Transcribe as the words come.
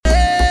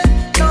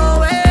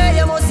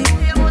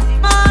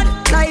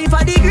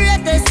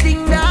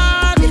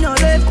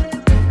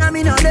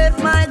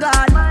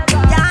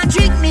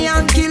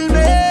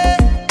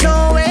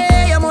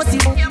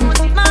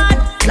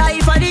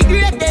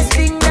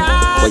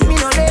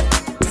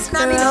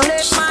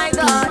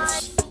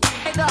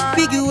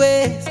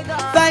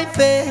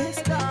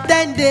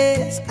10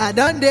 days, I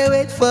done dey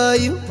wait for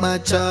you, my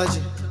charge.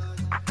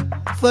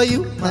 For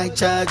you, my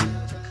charge.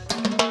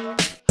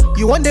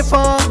 You want the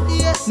phone?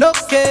 Yes. No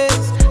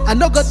case, I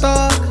no go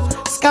talk.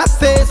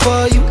 Scarface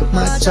for you,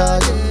 my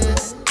charge.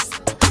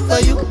 For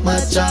you, my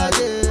charge.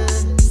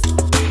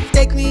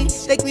 Take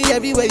me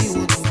everywhere you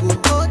want to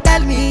go.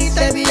 Tell me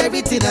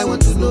everything I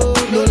want to know.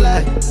 No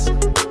lies,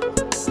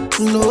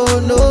 no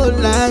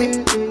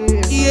lie.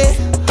 Yeah,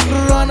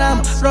 run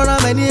am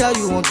anyhow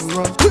you want to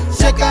run.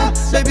 Shake am,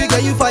 baby girl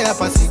you fire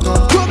pass it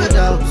on. No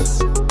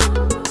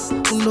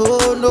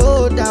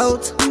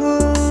doubt.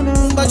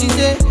 But you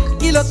say,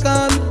 kilo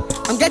come,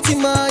 I'm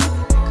getting money,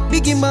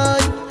 biggie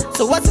money.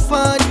 So what's the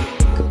fun?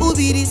 Who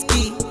be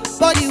risky?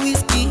 Body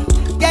whiskey,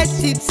 get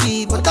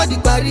tipsy, but all the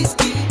bar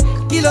risky.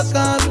 Kilo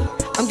come,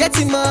 I'm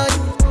getting money,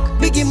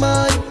 biggie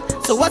money.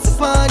 So what's the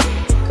fun?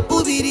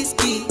 Who be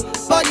risky?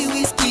 Body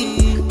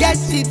whiskey, get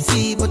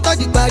tipsy, but all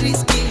the bar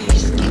risky.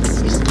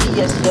 Risky,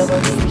 yes, never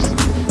risky.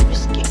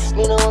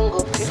 Me no one go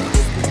 50.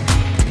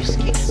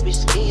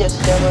 Risky, yes,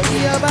 never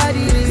your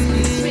body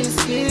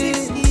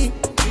risky,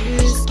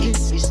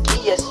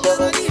 yes,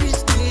 never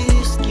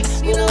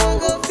risky. you know I'm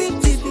go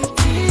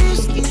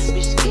 50-50.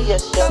 Risky,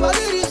 yes, Your never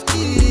body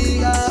risky,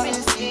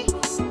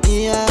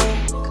 Yeah,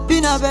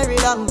 been a very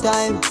long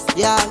time.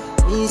 Yeah,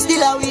 me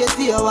still a wait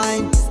for your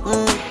wine.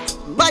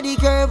 Body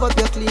curve up,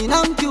 you clean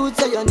and cute,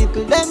 so your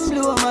nipple them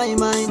blow my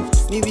mind.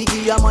 Me we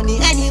give you money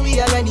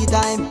anywhere,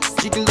 anytime.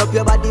 Jiggle up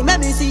your body, make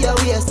me see your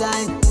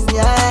waistline.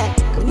 Yeah,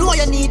 you know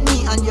you need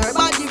me and your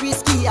body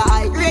risky.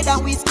 I grade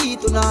and whiskey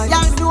tonight.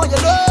 Yeah, you know you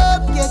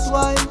love, guess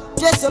why?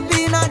 Dress up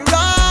in the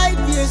right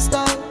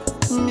hairstyle.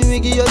 Me we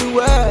give you the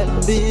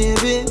world,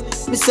 baby.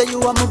 Me say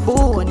you are my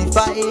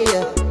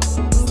bonfire.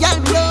 Yeah,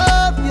 me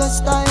love your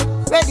style.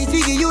 Ready to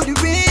give you the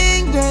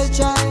ring, girl,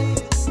 child.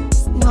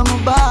 You are my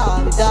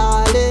Barbie,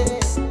 darling.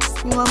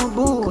 You are my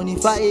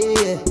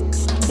bonfire.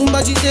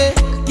 but you say,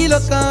 kilo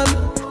come,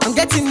 I'm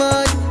getting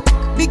money,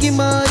 biggie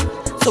money.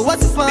 So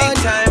what's the fun? Big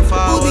time Who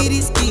forward. be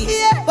risky?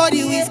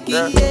 Body whiskey,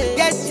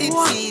 get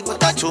tipsy,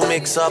 but all To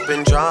mix up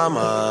in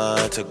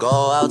drama, to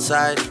go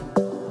outside.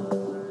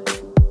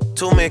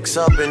 To mix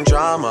up in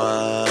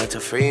drama, to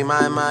free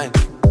my mind.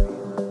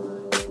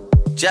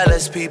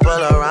 Jealous people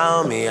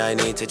around me, I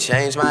need to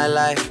change my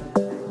life.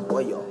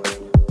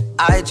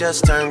 I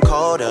just turn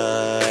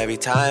colder every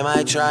time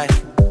I try.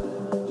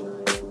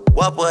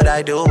 What would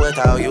I do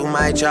without you,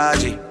 my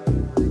Georgie?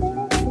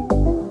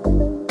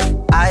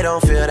 I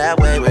don't feel that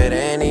way with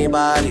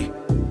anybody.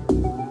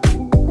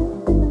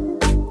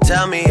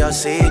 Tell me your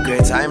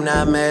secrets, I'm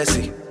not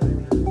messy.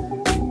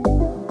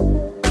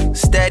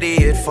 Steady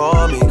it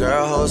for me,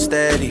 girl, hold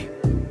steady.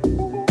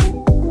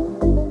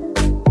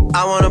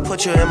 I wanna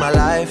put you in my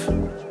life.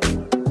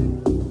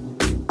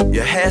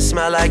 Your hair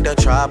smell like the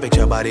tropics,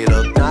 your body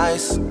look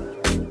nice.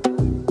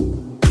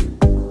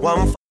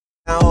 One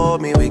can't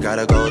hold me, we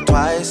gotta go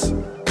twice.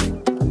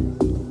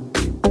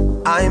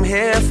 I'm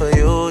here for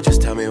you,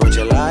 just tell me what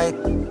you like.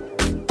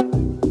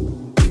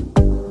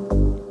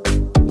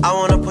 I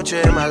wanna put you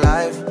in my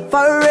life.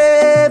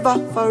 Forever,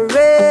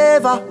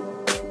 forever,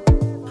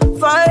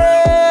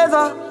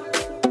 forever,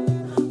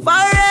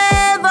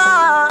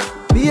 forever.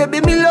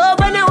 Baby, me love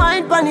when you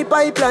wine pon the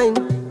pipeline.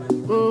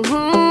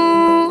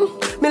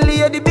 Me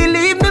lady,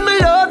 believe me, me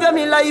love you,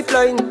 me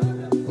lifeline.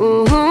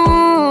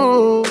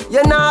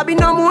 You nah be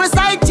no more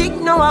side chick,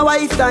 no a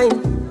wife time.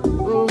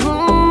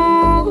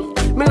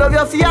 Me love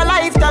you for your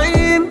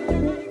lifetime,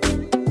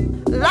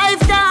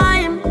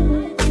 lifetime.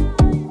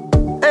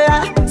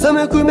 Yeah. So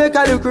me could make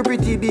a look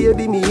pretty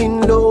baby, me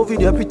in love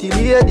with your pretty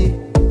lady.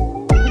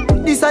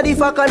 This a the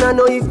fuck and I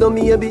know if no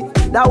maybe.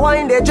 That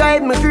wine they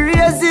drive me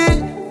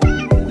crazy.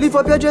 Lift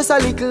up your dress a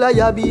little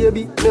higher,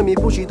 baby. Let me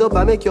push it up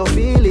and make you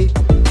feel it.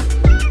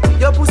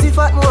 Your pussy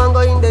fat, me want go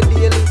in the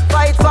daily.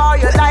 Fight for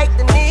you like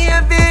the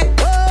Navy.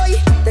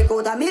 Boy, take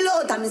out a me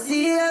load and me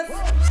safe.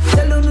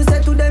 Tell them you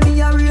say to them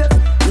me a rape.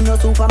 Me no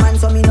Superman,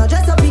 so me no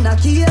dress up in a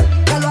cape.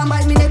 Tell one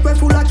bite me neck we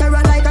full of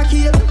carrot like a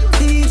cape.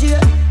 DJ,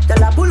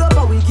 tell her pull up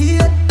how we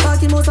get.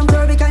 Talking about some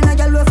curvy kind of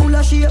girl we full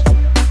of shape.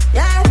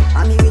 Yeah,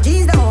 and me with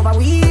jeans them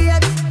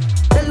overweight.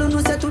 Tell them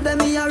you say to them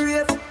me a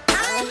rape.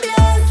 I'm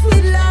blessed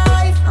with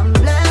life, I'm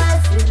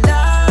blessed with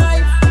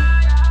life.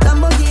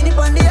 Lamborghini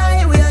on the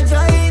highway I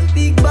drive,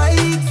 big bike,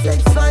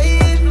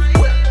 X5.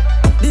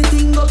 The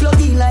thing go plug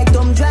in like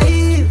dumb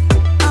drive.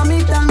 And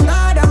me thank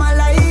God I'm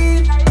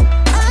alive.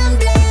 I'm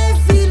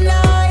blessed with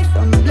life,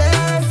 I'm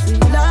blessed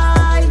with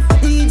life.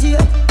 DJ,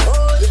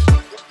 oh,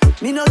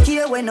 me no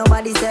care when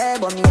nobody say,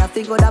 but me have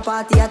to go to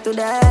party at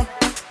today.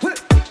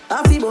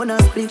 I feel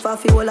bonus spliff, I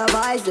feel all the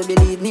vibes. You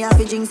believe me, I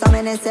feel drink some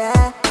NSA.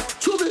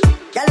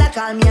 Y'all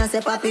call me and say,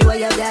 Papi, where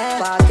you there?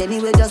 Park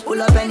anyway, just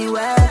pull up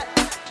anywhere.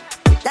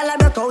 Y'all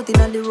broke out in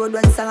on the road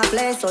when song a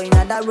play. So in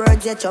other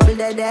words, you trouble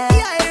there. Yeah,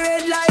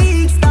 red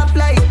light, stop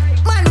light.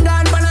 Man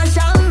gone on a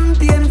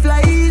champagne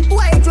flight.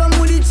 White rum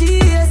with the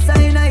cheese,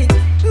 cyanide.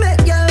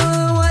 Make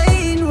y'all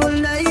wine all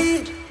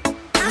night.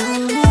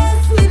 I'm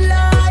blessed with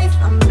life,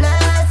 I'm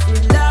blessed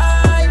with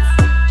life.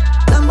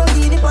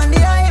 Lamborghini on the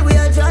highway,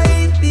 I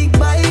drive big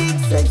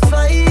bikes,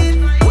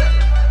 X5.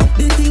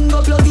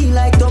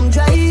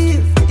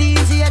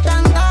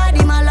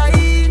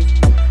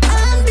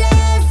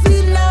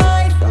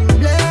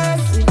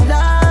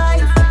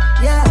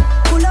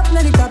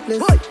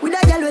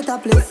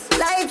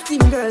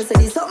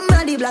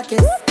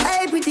 blackest.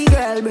 Hey, pretty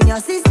girl, bring your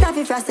sister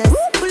fi process.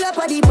 Pull up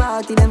at the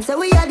party, them say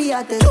we are the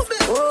hottest.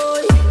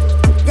 Oh,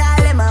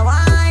 y'all let my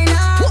wine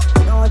up.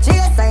 No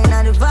chase, I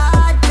ain't the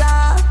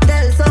vodka.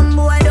 Tell some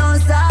boy don't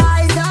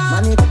size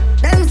up. Money,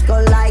 them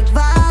skull like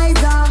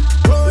visor.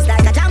 It's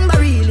like a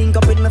jamboree, link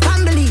up with my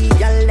family.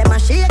 Y'all let my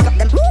shake up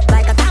them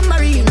like a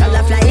tambourine. Y'all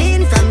a fly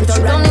in from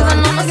Toronto,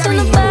 Calgary.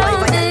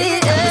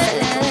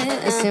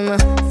 You see my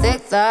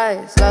thick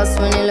thighs, lost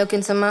when you look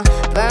into my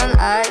brown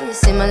eyes.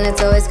 See my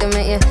little ways can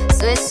make you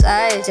switch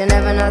sides. You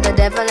never know the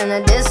devil in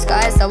a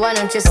disguise, so why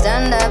don't you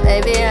stand up,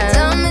 baby? And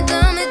tell me, do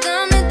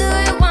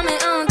you want me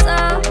on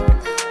top?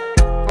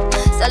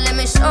 So let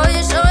me show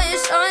you.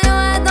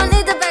 I don't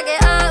need to back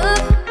it up.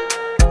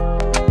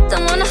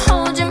 Don't wanna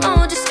hold you,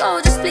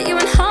 slow, just split you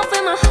in half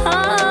with my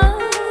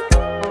heart.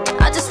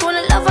 I just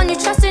wanna love on you,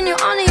 trust in you,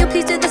 honor you.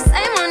 Please do the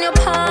same on your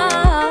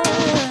part.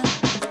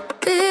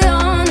 Be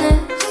honest,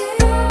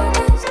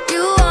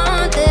 you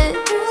want this,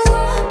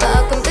 but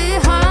I can be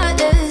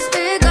heartless,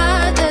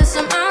 regardless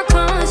of my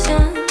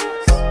conscience.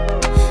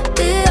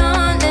 Be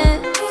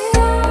honest,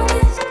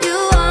 you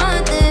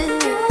want this,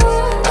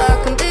 but I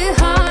can be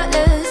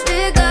heartless,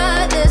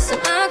 regardless of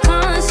my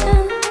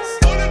conscience.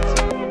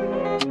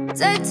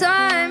 Take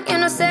time, you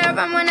know, say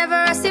around whenever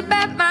I see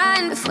bad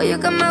mind. Before you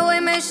come my way,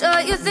 make sure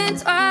you think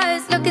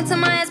twice. Look into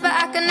my eyes, but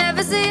I can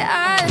never see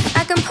eyes.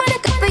 I can point a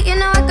gun, but you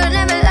know I could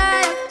never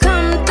lie.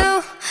 Come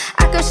through,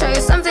 I can show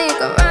you something you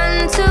can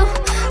run to.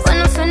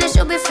 When I'm finished,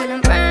 you'll be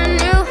feeling brand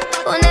new.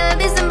 Will never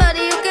be somebody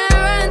you can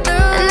run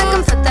through. And I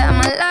can put that in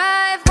my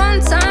life one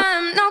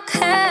time. No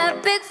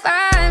cap, big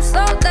five,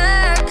 slow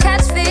that,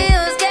 catch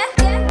feels,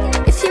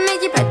 yeah. If you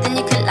make your breath, then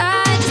you can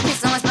lie. Just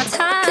please don't waste my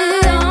time.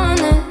 Be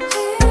honest,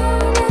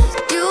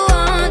 you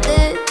want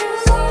this,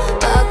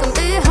 but I can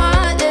be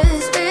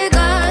heartless,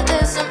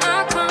 regardless of my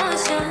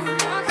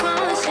conscience.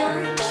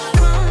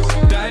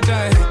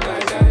 Die.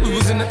 We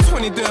was in the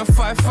 20 doing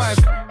 5-5.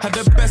 Had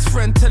the best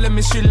friend telling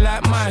me she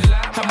like mine.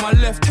 Had my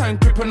left hand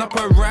gripping up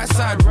her right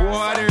side.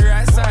 What, the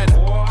right side?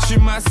 She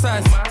my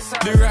size.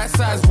 The right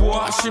size.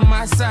 What? She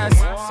my size.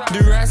 The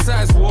right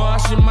size. What?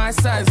 She my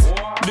size.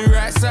 The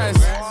right size.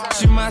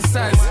 She my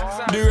size.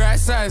 The right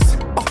size.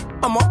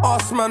 I'm an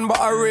ass man, but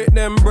I rate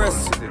them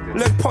breasts.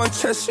 Leg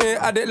punch chest, she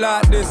ain't had it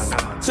like this.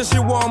 So she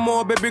want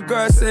more, baby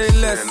girl, say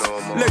less.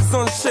 Legs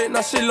on shake,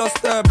 now she lost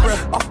her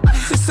breath.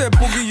 She said,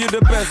 Boogie, you the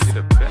best.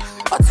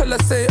 I tell her,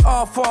 say,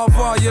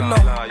 father, you know.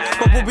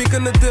 But what we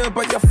gonna do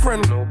about your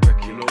friend?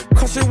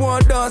 Cause she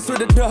wanna dance with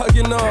the dog,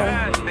 you know.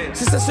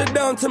 She said she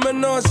down to my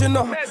nose, you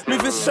know.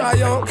 Moving shy, I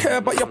don't care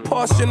about your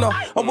past, you know.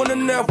 I wanna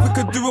know if we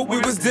could do what we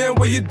was doing,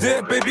 what you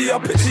did, baby. I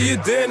picture you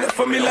doing it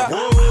for me like,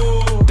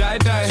 whoa.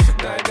 Die.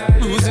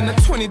 We was in the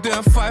 20 doing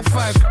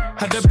 5-5.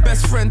 Had the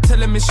best friend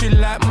telling me she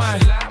like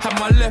mine. Had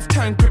my left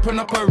hand gripping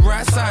up her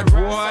right side.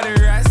 What,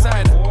 the right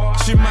side?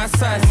 She my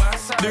size.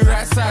 The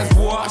right size.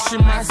 What, she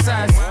my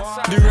size.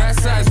 The right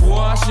size.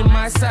 What, she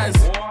my size.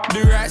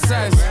 The right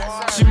size.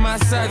 She my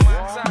size.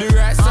 The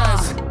right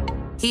size.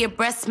 He a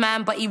breast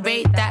man, but he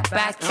rate that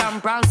back. Cam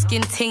brown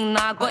skin ting,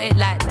 nah, I got it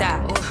like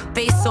that.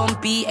 Face on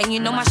beat, and you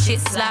know my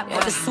shit slap.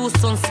 Got the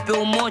sauce on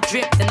spill, more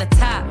drip than a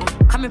tap.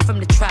 Coming from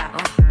the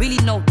trap, really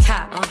no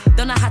cap.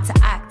 Don't know how to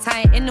act,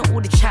 I ain't into all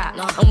the chat.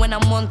 And when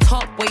I'm on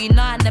top, boy, you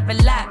know I never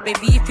lack.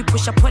 Baby, if you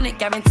push up on it,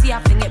 guarantee I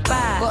fling it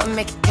back. Gotta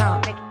make it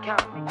count.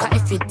 But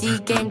if your D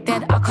game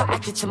dead, I can't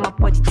add you to my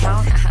body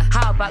count.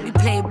 How about we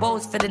play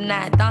bowls for the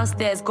night?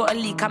 Downstairs, got a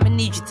leak, I'ma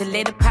need you to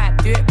lay the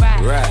pipe, do it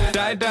right.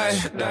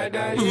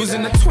 Die. We was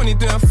in the 20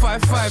 doing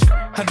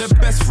 5-5. Had the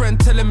best friend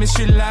telling me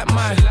she like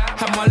mine.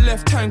 Had my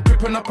left hand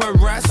gripping up her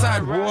right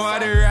side.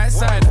 What, the right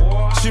side?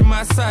 She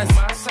my size.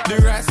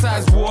 The right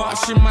size. What,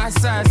 she my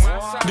size.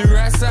 The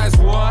right size.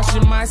 What, she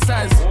my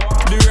size.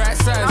 The right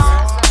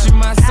size. She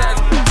my size.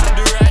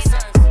 The right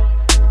size.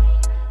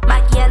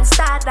 Maggie and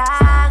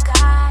Stardag,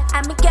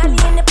 I'm a girl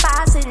in the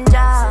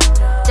passenger.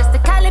 Just the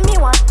calling me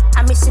one,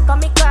 I me sip on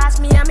me grass,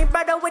 me and me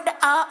brother with the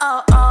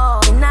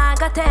oh. And I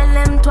gotta tell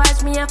them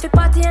twice, me have to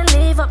party and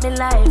live up me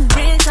life.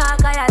 Real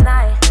talk, I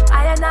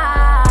and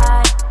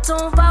I.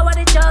 Soon forward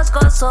it just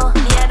go so.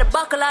 Yeah, the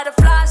buckle of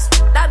the floss,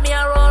 that me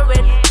a roll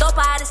with. Dope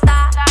at the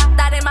start,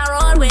 that in my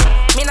roll with.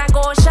 Me not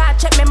go shot,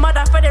 check me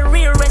mother for the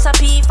real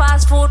recipe.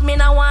 Fast food, me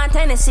not want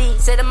Tennessee.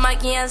 Say the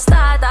Maggie and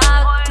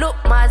Stardag. Look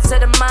mad, say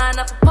the man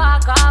off a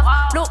park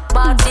off. Look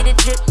bad, see the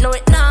drip, know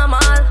it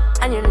normal.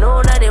 And you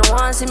know that they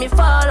want see me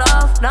fall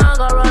off. Now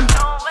go run.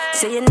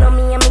 Say you know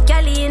me and me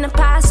galley in the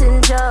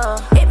passenger.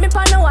 Hit me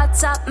on the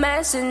WhatsApp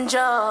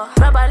messenger.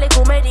 Grab a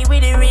little comedy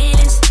with the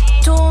realest.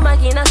 To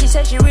Maggie now she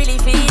said she really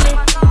feel it.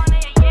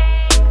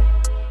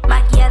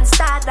 Maggie and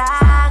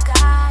Stardag,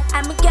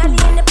 I'm a galley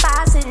in the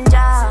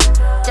passenger.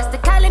 Just the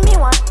calling me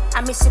one,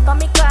 I me sip on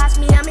me glass,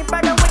 me and me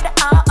brother with the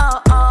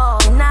oh.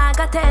 And I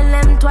gotta tell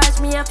them twice,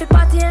 me have to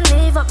party and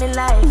live up me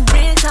life.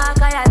 Real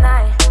talk, I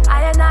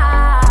and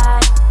I.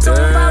 So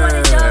far when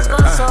it just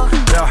goes so.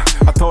 Yeah,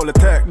 I told her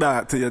take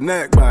that to your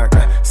neck back.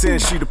 Saying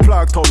she the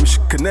plug, told me she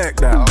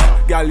connect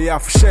that. Gally, I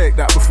for shake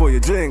that before you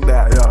drink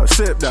that. Yeah,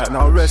 sip that,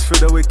 now rest for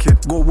the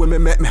wicked. Good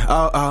women make me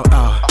out.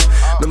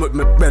 Them look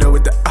me better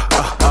with the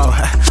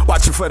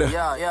watch it for the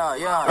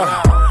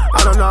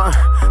I don't know.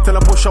 Till I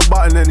push a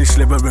button and it's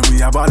slippery. We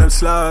have all them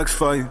slugs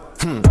for you.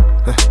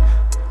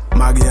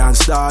 Maggie and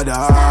Star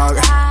Dog.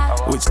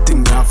 Which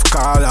thing you have to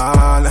call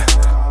on?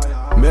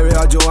 Mary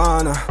or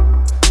Joanna.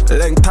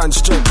 Length and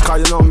strength, cause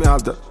you know me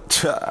have the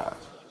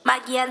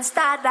Maggie and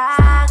Star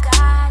Dog.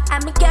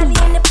 I'm a girl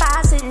in the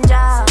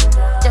passenger.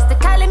 Just the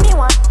calling me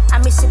one.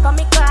 I'm a sip on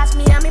me class.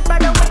 Me and me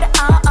brother with the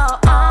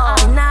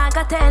And I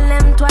gotta tell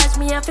them twice.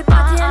 Me have to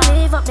party and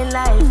live up me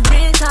life.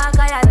 Real talk,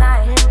 I and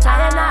I.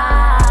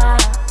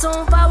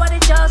 Soon forward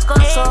it just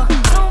goes so.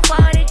 Soon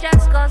forward it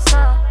just goes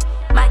so.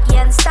 Maggie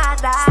and Star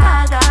Dog.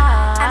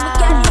 I'm a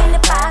girl in the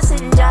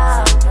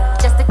passenger.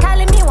 Just the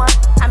calling me one.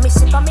 I'm a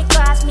sip on me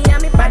class. Me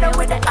and me brother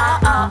with the And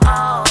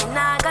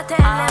I gotta tell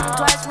them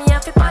twice. Me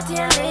have to party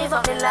and live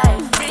up me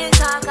life. Real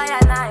talk, I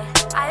and I.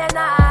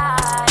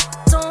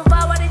 Soon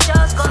forward it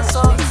just goes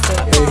so.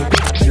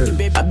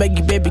 I beg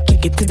you, baby,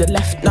 kick it to the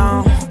left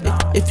now.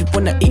 If you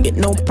wanna eat it,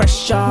 no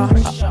pressure.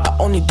 I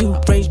only do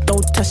range, no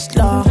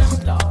Tesla.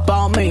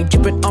 Balmain,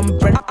 drippin'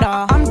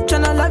 umbrella. I'm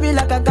tryna love you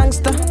like a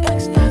gangster.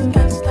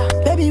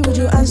 Baby, would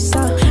you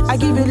answer? I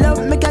give you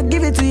love, make I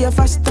give it to you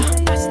faster.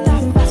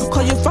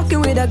 Cause you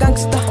fucking with a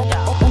gangster.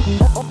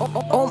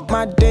 All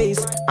my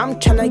days, I'm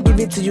tryna give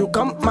it to you,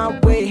 come my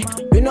way.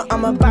 You know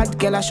I'm a bad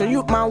girl, I show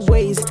you my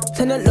ways.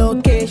 Send a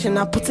location,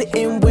 I put it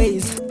in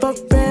ways.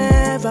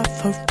 Forever,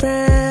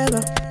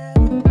 forever.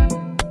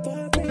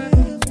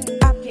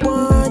 I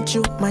want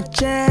you, my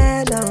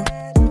channel.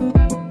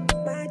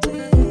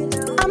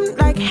 I'm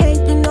like, hey,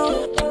 you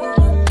know.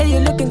 Hey, you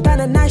looking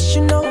kinda nice,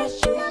 you know.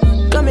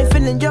 Got me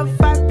feeling your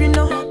vibe, you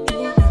know.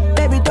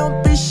 Baby,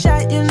 don't be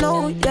shy, you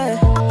know, yeah.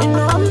 You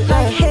know, I'm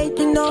like, hey,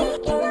 you know.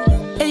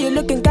 Hey, you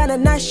looking kinda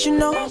nice, you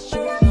know.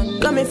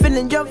 Got me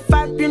feeling your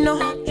vibe, you know.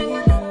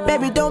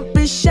 Baby, don't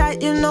be shy,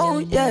 you know,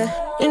 yeah.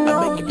 You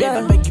know,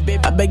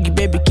 I beg you,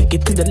 baby, kick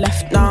it to the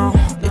left now.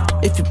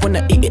 If you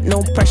wanna eat it,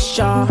 no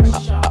pressure.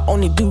 I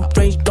only do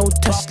range, no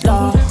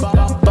Tesla.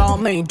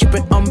 Balmain,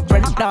 drippin'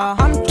 umbrella.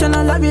 I'm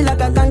tryna love you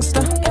like a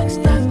gangster.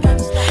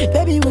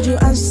 Baby, would you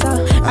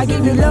answer? I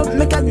give you love,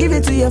 make I give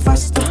it to you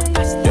faster.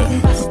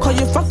 Cause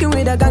you fucking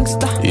with a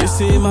gangster. You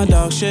see my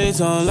dark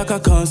shades on like I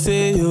can't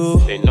see you.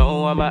 They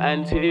know I'm an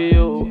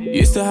anti-you.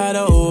 Used to have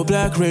the old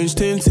black range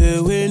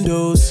tinted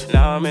windows.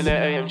 Now I'm in the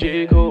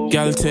AMG cool.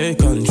 Girl, take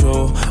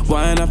control.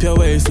 Wind up your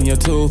waist in your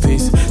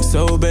two-piece.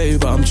 So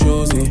babe, I'm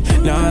choosy.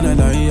 Nah,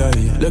 yeah.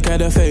 Look at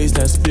the face,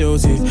 that's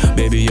beauty.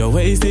 Baby, your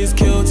waist is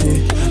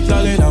guilty.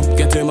 Darling, I'm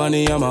getting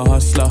money, I'm a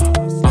hustler.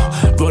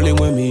 Rolling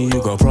with me,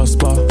 you gon'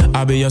 prosper.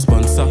 I'll be your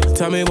sponsor.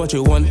 Tell me what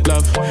you want,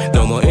 love.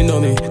 No more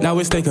Indomie, now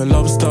it's steak and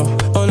lobster.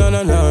 Oh, no.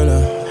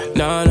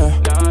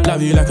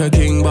 Love you like a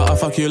king, but I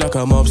fuck you like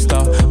a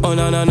mobster. Oh,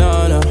 no.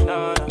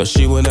 No,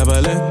 she will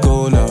never let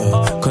go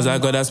now. Cause I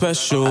got that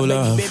special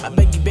love.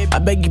 I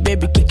beg you,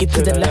 baby, kick it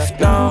to the left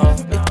now.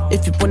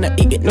 If you wanna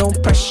eat it, no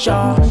pressure.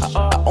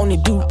 I only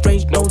do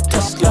range, no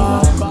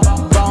Tesla.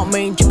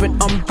 Balmain, drippin'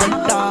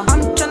 umbrella.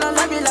 I'm tryna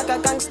love you like a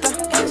gangster.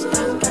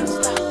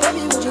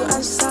 Baby, would you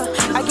answer?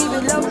 I give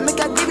you love, make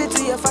I give it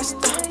to you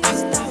faster.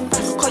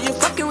 Cause you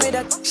fucking with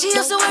a. She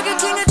used to work at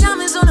King of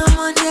Diamonds on a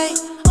Monday.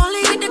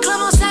 Only hit the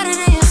club on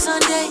Saturday and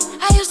Sunday.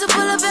 I used to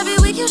pull up every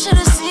week, you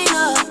should've seen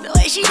her. The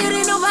way she did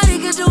it, nobody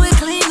could do it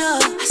cleaner.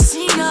 I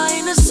seen her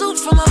in a suit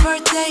for my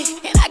birthday.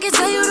 And I can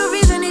tell you the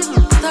reason it's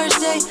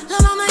Thursday. La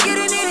mama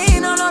getting it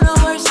in on the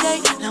worst day.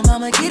 La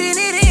mama getting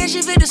it in,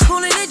 she fit the school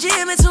and the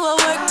gym into a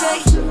work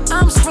day.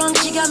 I'm sprung,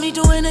 she got me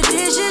doing the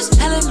dishes.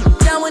 Helen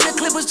down when the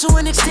clip was to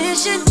an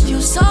extension.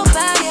 You so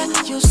bad, yeah,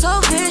 you so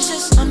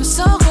vicious. I'm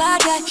so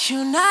glad that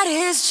you not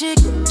his chick.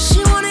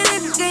 She wanted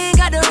it, they ain't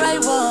got the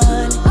right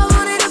one. I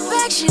wanted it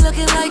back, she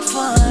looking like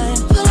fun.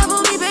 Pull up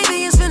on me,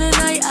 baby, and spend the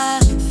night.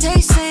 They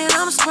saying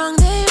I'm sprung,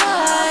 they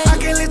right. I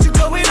can't let you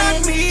go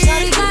without me.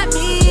 Shawty got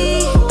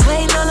me.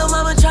 Waiting on little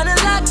mama tryna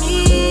lock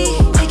me.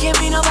 It can't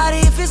be nobody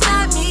if it's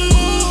not me.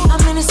 I'm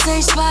in the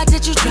same spot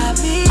that you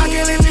dropped me. I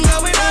can't let you go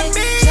without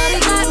me.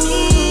 Shawty got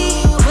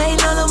me.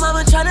 Waiting on little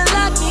mama tryna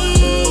lock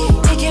me.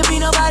 It can't be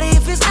nobody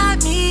if it's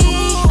not me.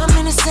 I'm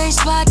in the same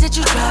spot that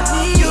you dropped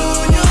me. You.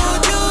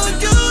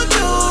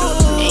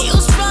 And you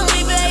sprung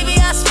me, baby,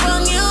 I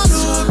sprung you.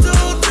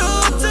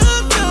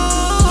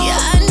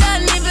 Yeah,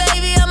 undone me,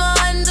 baby, I'm a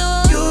undo.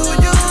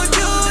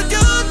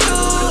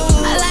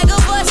 I like a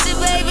bossy,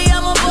 baby,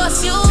 I'm a boss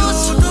you. I'm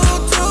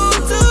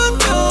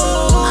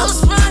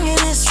sprung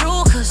and it's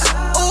true, cause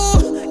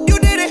ooh, you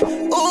did it,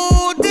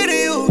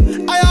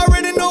 you. I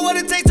already know what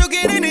it takes to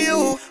get into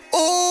you.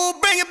 Ooh,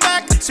 bring it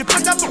back. She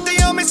puts up with the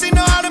me, she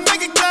know how to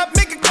make it clap, I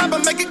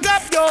make it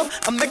clap, yo.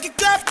 I make it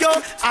clap,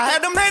 yo. I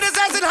had them haters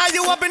asking how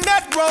you up in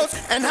that road,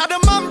 and how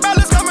them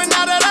umbrellas coming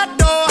out of that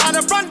door, how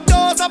the front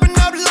doors open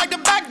up like the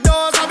back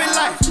doors. I be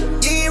like,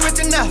 you ain't rich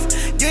enough,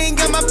 you ain't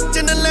got my bitch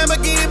in the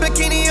Lamborghini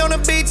bikini on the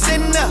beach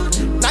sitting up.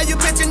 Now you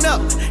pitching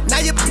up, now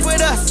you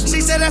with us.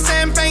 She said that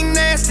champagne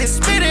nasty,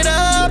 spit it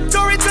up.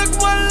 Tory took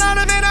one line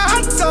of in a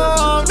hot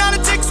song. Now the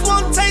chicks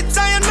won't taste,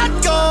 I am not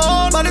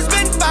gone, but it's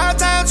been 5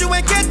 times you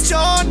ain't catch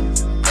on.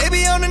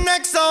 Baby on the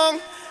next song.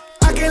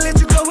 I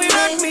going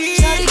at me.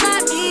 Shawty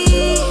got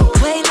me.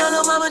 Waiting on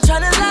her mama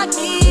tryna lock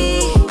me.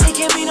 It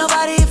can't be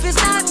nobody if it's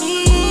not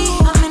me.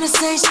 I'm in the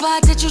same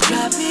spot that you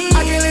dropped me.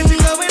 I can't let you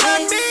going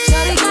at me.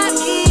 Shawty got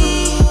me.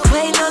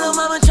 Waiting on her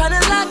mama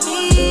tryna lock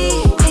me.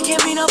 It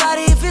can't be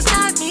nobody if it's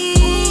not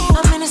me.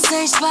 I'm in the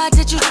same spot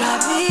that you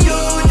dropped me.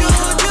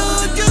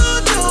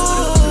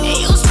 And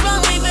you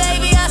sprung me,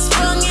 baby, I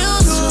sprung you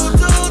too.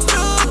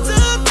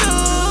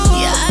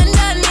 You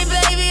undone me,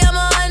 baby,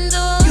 I'ma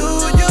undo.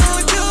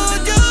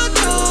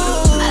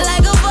 I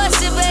like a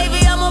bossy,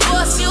 baby, I'ma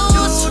boss you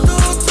too.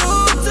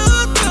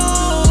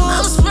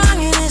 I'm sprung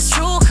and it's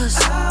true, cause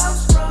I'm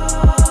sprung.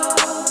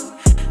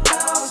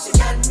 Now she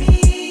got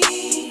me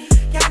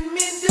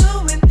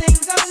doing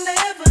things I'll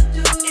never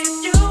do. If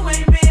you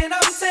ain't been,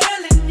 I'm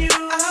telling you,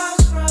 I'm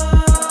sprung.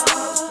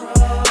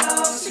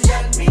 Now she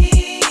got me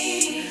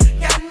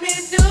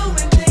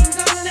doing things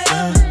I'll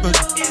never do.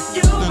 If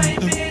you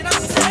ain't been,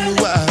 I'm telling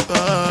you.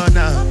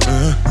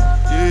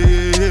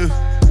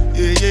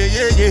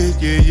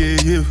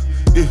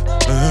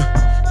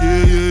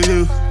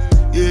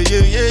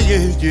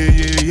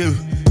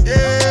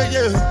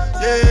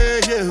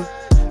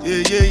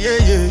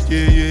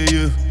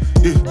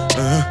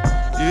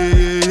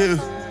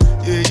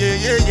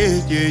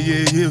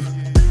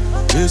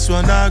 This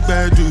one I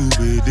do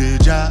with the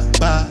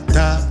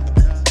jabata.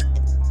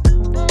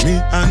 Me,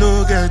 I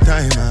no get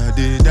time, I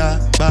did that,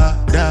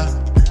 da.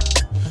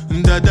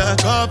 Dada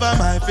cover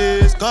my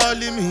face,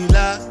 calling me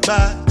like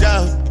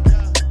Baja.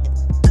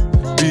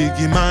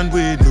 Biggie man,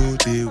 we know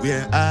they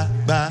wear a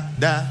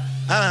bada.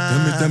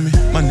 Tell me,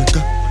 my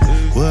nigga,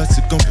 what's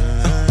it gon' be?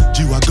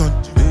 G-Wagon,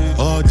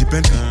 all the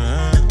Bentley,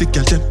 the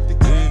girl them,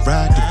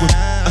 ride the whip.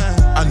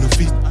 I no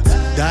fit,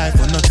 die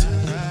for nothing.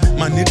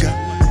 My nigga,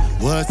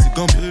 what's it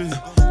gon' be?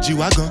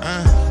 G-Wagon,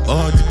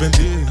 all the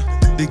Bentley,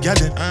 the girl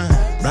them,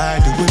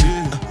 ride the whip.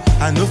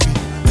 I no fit,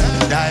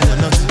 die for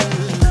nothing.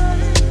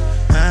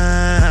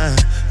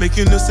 Make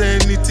you no say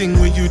anything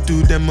when you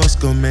do, they must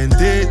commend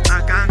it.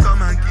 I can't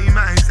come and keep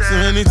myself. So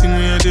anything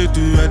when they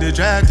do, I they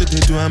try to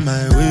do on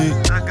my way.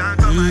 I can't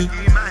come and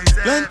keep myself.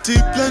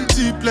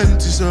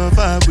 Plenty so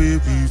far we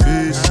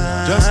face.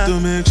 Just to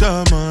make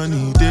sure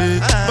money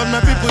day. But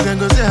my people can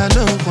go say I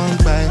know one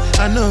buy,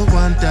 I know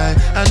one die,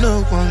 I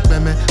know one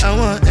payment. I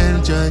want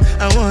enjoy,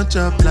 I want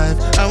job life,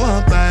 I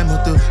want buy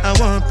motor, I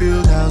want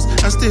build house,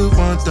 I still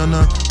want to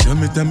know. Tell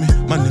me,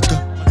 my nigga,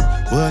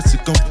 what's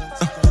it gon' be?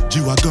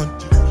 G-Wagon,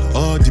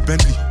 all the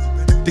Bentley,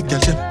 the girl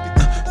them,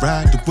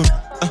 ride the whip.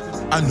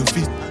 I no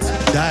fit,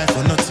 die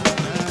for nothing.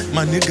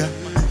 My nigga,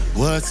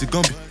 what's it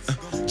gon' be?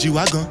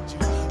 G-Wagon,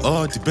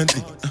 all the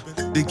Bentley,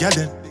 the girl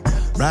them,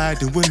 ride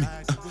the with me.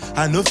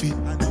 I no fit.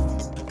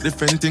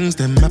 Different things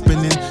them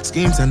happening,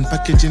 schemes and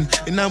packaging.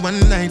 In a one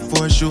night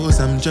for shows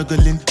I'm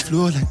juggling.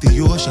 Flow like the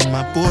ocean,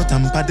 my boat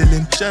I'm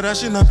paddling.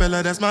 Sharashina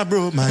fella, that's my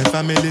bro, my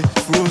family.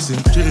 Frozen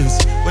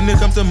dreams. When it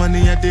comes to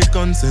money, I they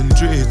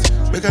concentrate.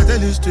 Make I tell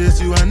you straight,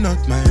 you are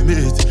not my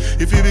mate.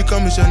 If you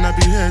become a I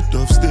be head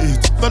of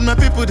state. But my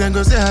people then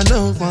go say I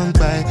know one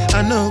buy,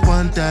 I know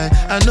one die,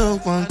 I know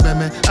one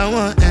payment. I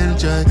want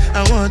enjoy,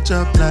 I want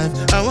job life,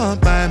 I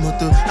want buy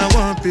motor, I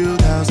want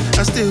build house,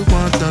 I still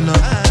want to know.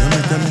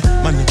 Tell me,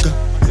 my nigga,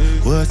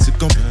 what's it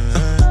gon' be?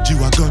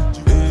 G-Wagon,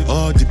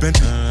 all the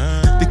Bentley,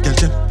 the girl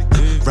them,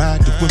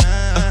 ride the whip.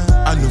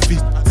 I no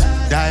fit,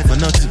 die for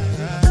nothing.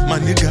 My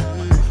nigga,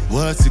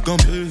 what's it gon'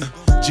 be?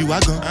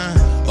 G-Wagon,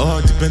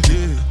 all the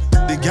Bentley,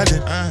 the girl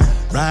them,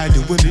 ride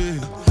the whip.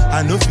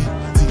 I no fit,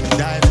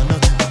 die for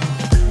nothing.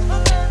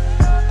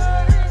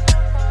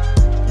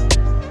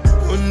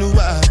 Oh no, I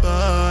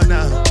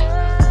now.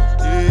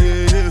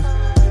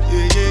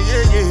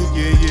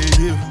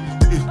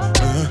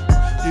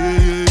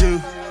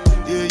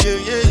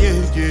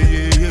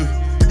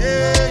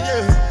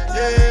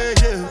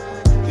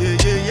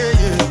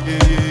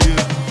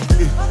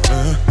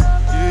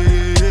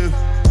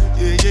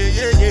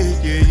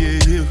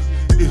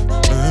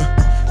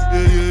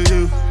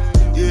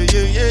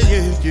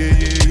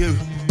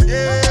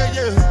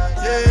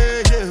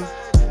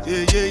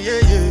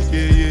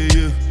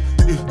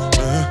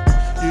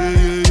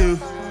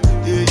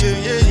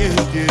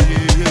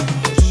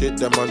 Shit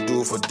that man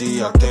do for the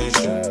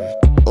attention.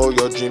 All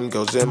your dream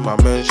girls in my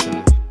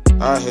mention.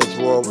 I hit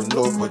war with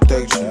no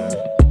protection.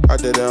 I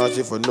didn't ask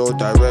you for no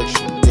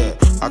direction. Yeah,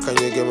 how can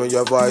you give me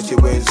your voice? You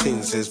ain't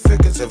seen 6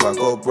 figures. If I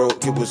go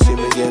broke, you will see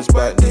me in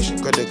Spike Nation.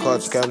 Credit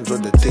card scams or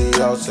the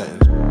T-out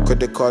sense.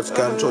 Credit card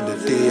scams or the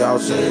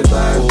T-out sense.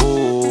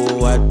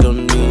 Oh, I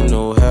don't need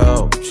no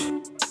help.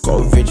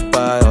 Got rich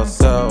by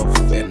herself,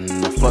 and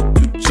I fuck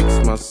 2 chicks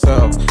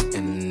myself,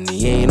 and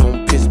he ain't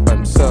on piss by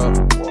himself.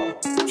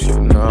 Shit,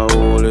 now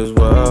all is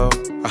well.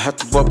 I had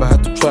to rob, I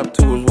had to trap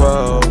too as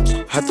well.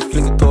 I had to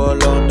fling it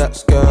all on that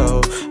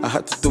scale. I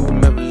had to do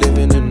remember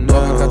living in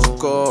hell. I got to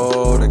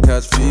go and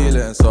catch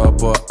feelings, so I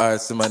bought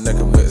ice in my neck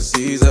and wet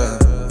season.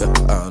 Yeah,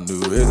 I don't do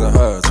it and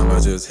hurt, so I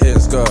just hit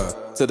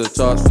skirt. To the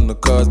charts from the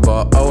cars,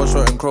 but I was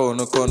shooting crow in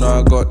the corner,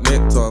 I got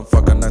nicked on.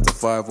 Fuck a 9 to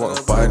 5, what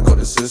a bike, got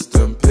the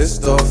system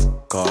pissed off.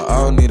 Cause I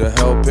don't need a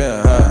helping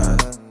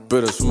hand.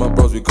 Brothers from my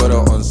bros, we got it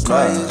on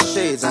smash.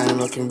 Shades cause I ain't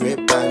rocking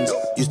red bands.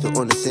 Used to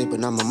own the same, but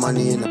now my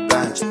money in the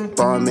bank.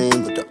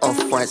 Barmaid with the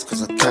off-whites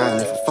cause I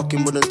can. If I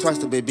fucking more than twice,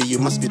 then baby, you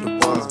must be the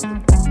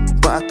one.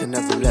 But I can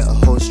never let a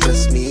hoe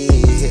stress me.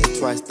 Hit it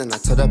twice, then I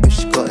tell that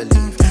bitch she gotta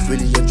leave.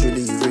 Really and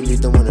truly, you really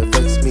don't wanna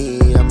vex me.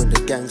 I'm in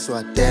the gang, so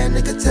I dare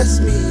nigga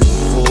test me.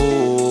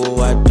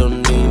 Oh, I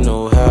don't need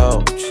no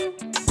help.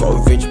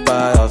 Got rich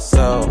by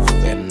ourselves,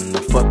 and I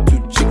fuck 2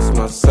 chicks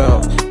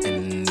myself,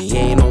 and he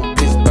ain't on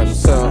piss by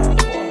himself.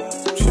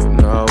 Shit,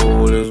 now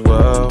all is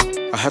well.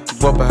 I had to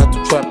rob, I had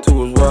to trap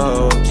too as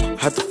well. I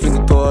had to fling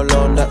it all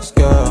on that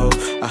scale.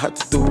 I had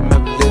to do my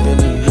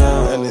living in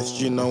hell.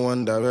 NSG no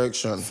one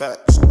direction.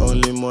 Facts.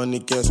 Only money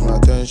gets my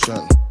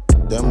attention.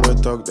 Them we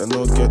talk, they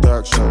don't get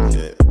action.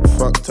 Yeah.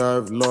 Fuck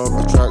type, law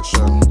of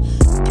attraction.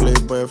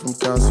 Playboy from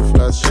council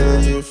flash, yeah,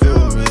 you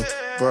feel me?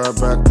 Bar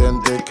back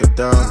then, take it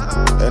down.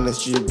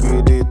 NSG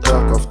greedy,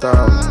 talk of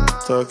town.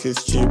 Talk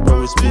is cheap, but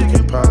we speak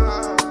in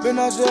pound. Been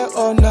out there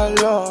all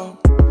night long.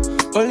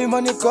 Only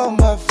money call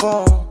my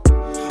phone.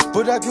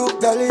 Put that cute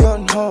dolly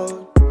on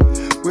hold.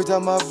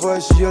 Without my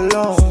voice, she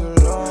alone.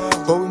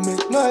 But we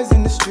make noise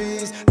in the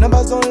streets.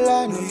 Numbers don't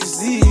lie, no you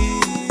see.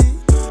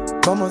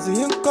 Mama's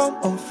the income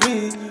on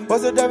free.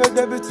 Was a direct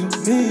debit to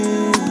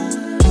me.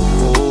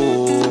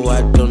 Oh,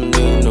 I don't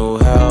need no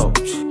help.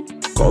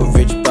 Got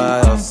rich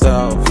by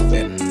ourselves,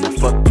 and I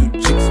fuck 2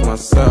 chicks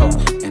myself,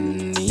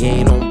 and he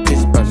ain't on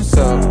piss by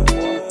himself.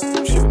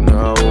 Shit,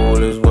 now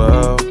all is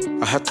well.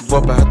 I had to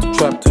rob, I had to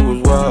trap too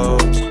as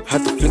well. I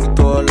had to fling it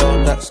all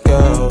on that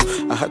scale.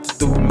 I had to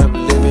do my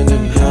living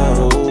in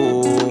hell.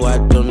 Oh, I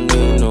don't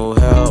need no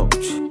help.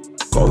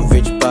 Got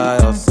rich by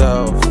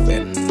ourselves,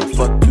 and I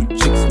fuck 2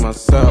 chicks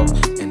myself,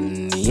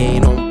 and he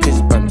ain't on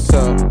piss by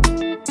himself.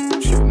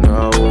 Shit,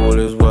 now all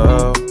is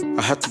well.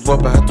 I had to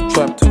rob, I had to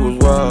trap too as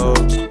well.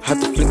 I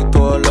had to fling it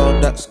all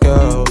on that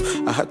scale.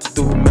 I had to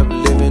do my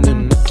living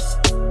in.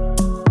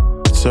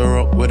 So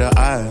rock with her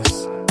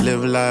eyes.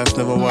 Live life,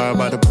 never worry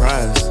about the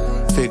price.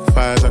 Fake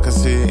fires, I can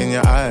see it in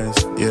your eyes.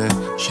 Yeah,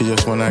 she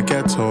just wanna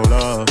get told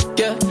off.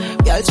 Yeah,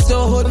 y'all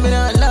still hold me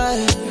that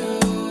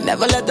lie.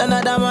 Never let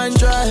another man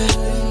try.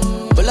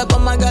 Pull up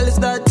on my girl, it's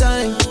that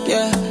time.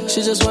 Yeah,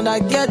 she just wanna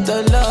get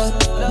the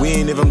love. We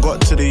ain't even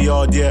got to the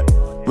yard yet.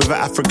 With an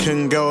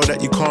African girl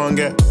that you can't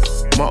get.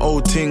 My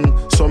old ting,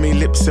 saw me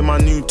lips in my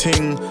new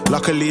ting.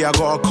 Luckily I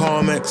got a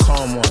calm ex,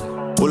 calm one.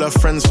 All her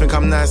friends think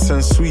I'm nice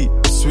and sweet.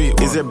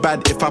 Is it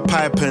bad if I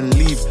pipe and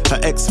leave? Her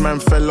ex-man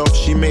fell off,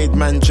 she made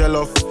man gel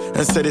off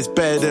and said it's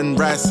better than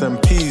rice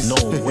and peas. No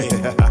way.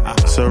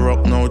 So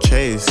rock no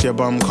chase. Your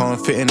bum can't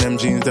fit in them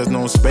jeans, there's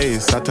no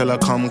space. I tell her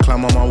come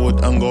climb on my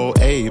wood and go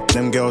ape.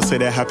 Them girls say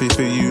they're happy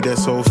for you, they're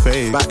so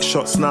fake. Back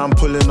shots, now I'm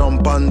pulling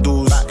on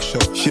bundles.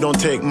 She don't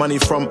take money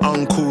from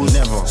uncles.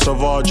 Never.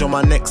 Sauvage on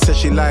my neck, says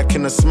she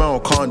liking the smell.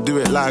 Can't do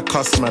it like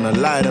us, man, I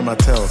lie to my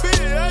tell.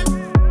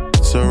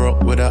 So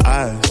rock with her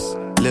eyes.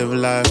 Live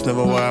life,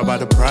 never worry about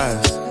the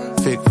price.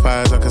 Fake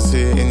fires, I can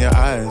see it in your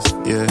eyes.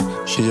 Yeah,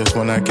 she just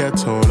wanna get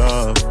told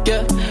off.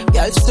 Yeah,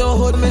 y'all still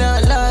hold me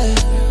that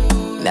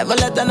lie. Never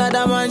let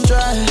another man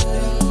try.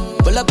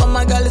 Pull up on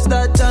my girl, it's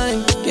that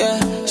time.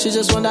 Yeah, she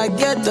just wanna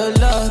get the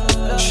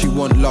love. She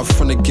want love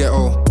from the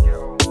ghetto.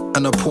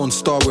 And a porn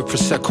star with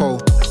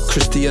Prosecco.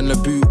 Christian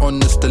LeBout on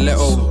the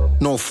stiletto.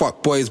 No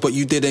fuck boys, but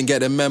you didn't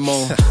get the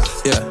memo.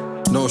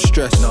 Yeah, no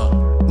stress,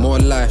 more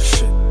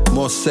life,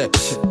 more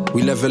sex.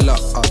 We level up,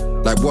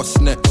 like what's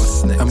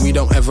next? And we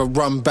don't ever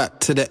run back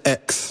to the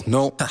ex.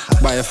 No,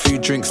 buy a few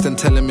drinks, then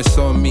tell them it's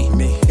on me.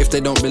 If they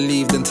don't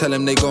believe, then tell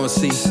them they gon'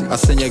 see. I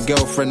send your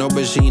girlfriend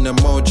aubergine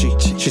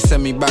emoji. She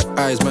send me back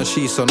eyes, man,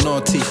 she so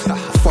naughty.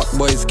 Fuck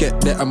boys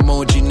get their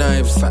emoji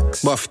knives.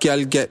 Buff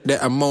gal get their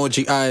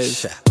emoji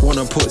eyes.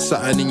 Wanna put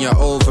something in your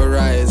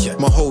overrides.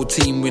 My whole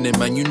team winning,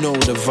 man, you know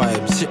the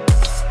vibes.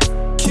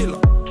 Killer.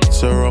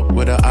 So rock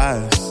with her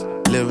eyes.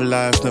 Live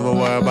life, never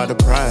worry about the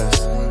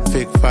price.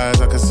 Fake fires,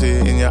 I can see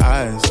it in your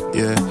eyes.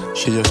 Yeah,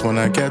 she just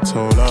wanna get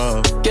told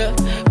off. Yeah,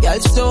 y'all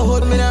still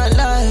hold me that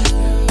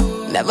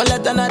lie. Never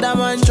let another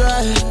man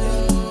try.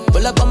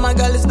 Pull up on my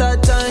girl, it's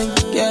that time.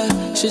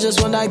 Yeah, she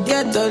just wanna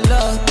get the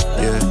love.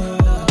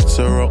 Yeah,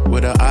 so rock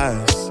with her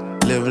eyes.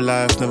 Live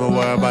life, never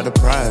worry about the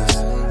price.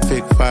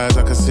 Fake fires,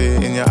 I can see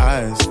it in your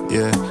eyes.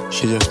 Yeah,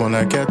 she just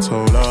wanna get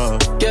told off.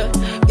 Yeah,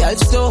 y'all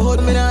still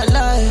hold me that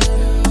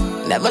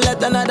lie. Never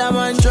let another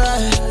man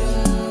try.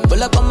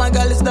 Pull up on my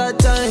girl, it's that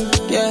time.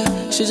 Yeah,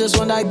 she just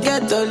wanna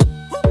get the.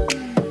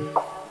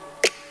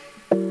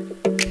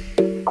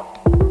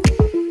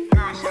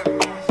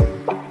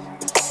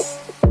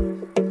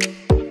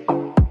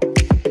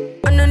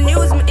 On the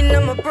news, me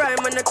in my prime,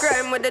 on the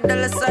crime with the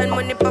dollar sign,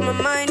 money for my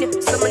mind. Yeah.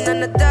 Summon on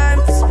the time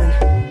for spend.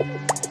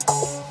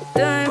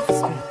 Time for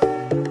spend.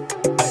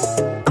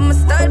 I'ma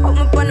style, put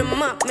me on the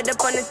map, me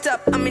up on the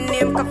top. I'm in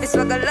name, coffee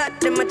swag a lot.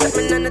 Them a chat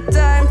me on the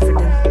time for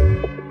them.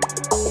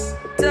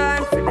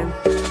 Time for them.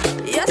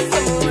 Yes,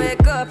 I'ma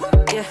wake up,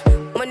 yeah.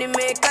 Money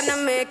make and I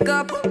make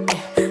up,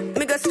 yeah.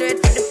 Me go straight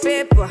for the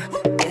paper,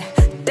 yeah.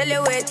 Tell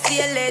you wait, see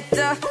you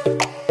later.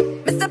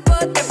 Mr.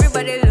 Pot,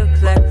 everybody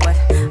look like what?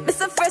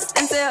 Mr. First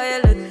and say how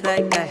you look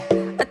like that.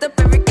 I top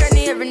every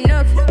cranny, every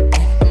nook,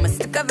 yeah.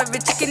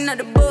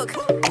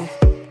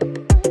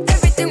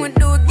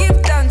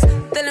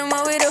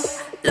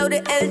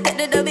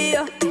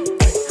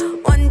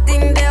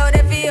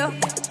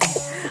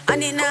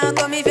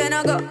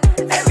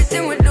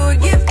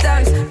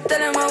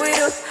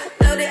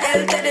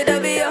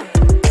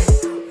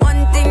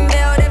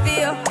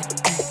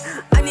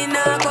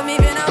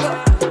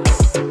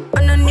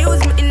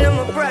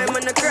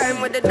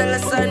 dollar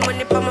sign,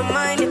 money for my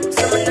mind. Yeah.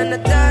 Some on the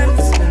time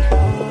to spend.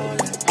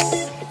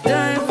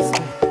 Time to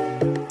spend.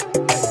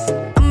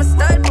 I'ma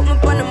start, put me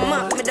on the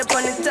map, me up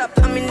on the top.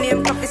 I'm in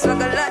name, coffee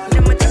swag a lot.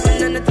 Them a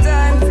chopping on the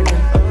time for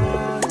them.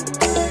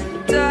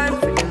 Time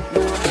for them.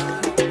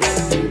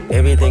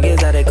 Everything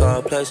is how they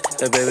call plush.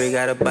 The baby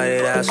got a body,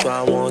 that's why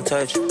I won't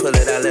touch. Pull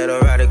it out, let her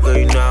ride it, girl,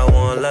 you know I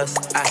want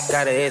lust. I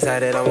got it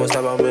inside it, I won't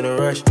stop, I'm in a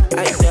rush.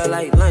 I eat that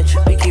like lunch,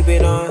 we keep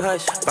it on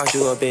hush. Box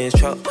you up in his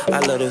truck, I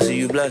love to see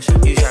you blush.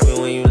 You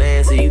shopping when you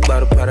land, so you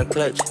bought a product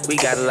clutch. We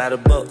got a lot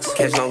of bucks,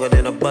 catch longer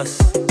than a bus.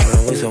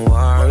 Run with some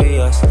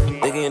warriors,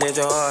 looking at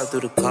your heart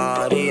through the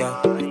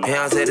cardio.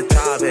 Beyonce the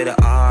top of the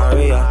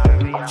aria.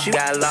 She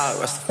got a lot,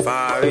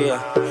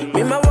 Rastafari.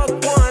 Me and my walk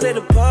one at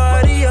the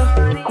party,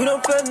 yeah. We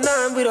don't feel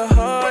nothing, we the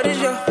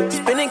hardest, yeah.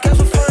 Spending cash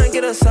for fun,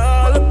 get us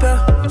all a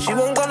pair. She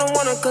won't gonna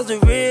want it cause the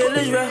real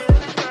is real.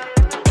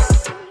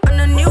 On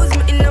the news,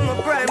 me in my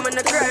prime, on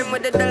the crime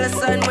with the dollar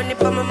sign, money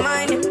for my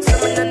mind. Yeah.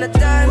 Someone on the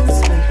time to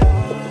spend.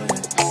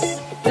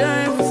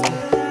 Time to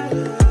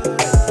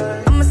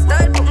spend. I'ma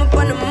start, put me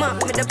on the map,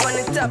 me up on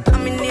the top.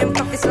 I'm in name,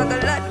 coffee swag a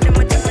lot. Them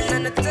a jumping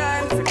on the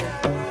time for them.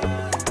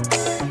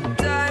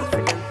 Time for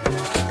them.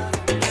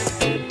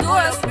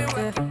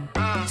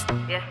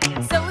 Yeah.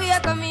 So we are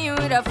coming in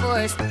with a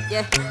force,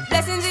 yeah.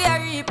 Blessings we are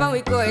reap and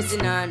we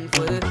coursing on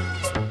full.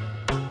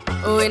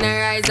 Oh, we not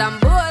rise and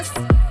boast.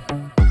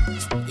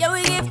 Yeah,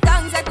 we give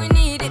thanks like we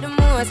need it the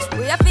most.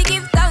 We have to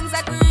give thanks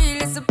like we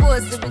really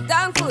supposed to be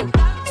thankful.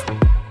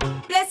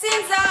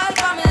 Blessings all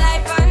for my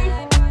life and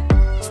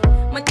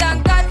my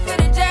thank God for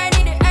the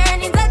journey, the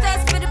earnings are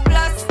just for the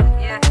plus.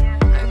 Yeah,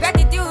 and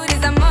gratitude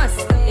is a must.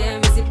 Yeah,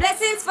 me see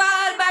blessings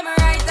fall by my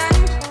right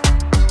hand.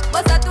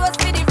 But I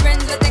toast for the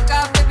friends we take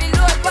off every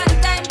load. One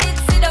time did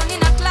sit down in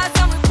a class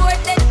and we bored.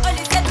 Then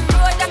only said the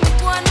road and me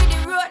go on with the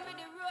road.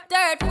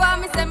 Third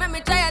form, me say me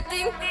try a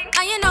thing.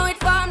 And you know it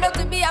formed out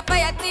to be a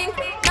fire thing.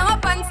 Now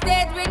up on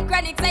stage with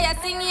chronic, say I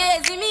sing.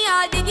 Yeah, see me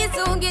all diggy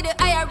soon, get the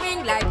higher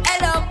ring. Like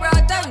hello,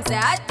 brother, him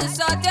say I had to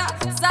shut ya.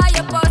 Saw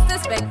your poster,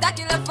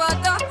 spectacular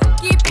photo.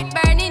 Keep it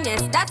burning,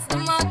 yes, that's the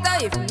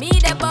motto. If me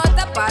the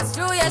butter pass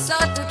through your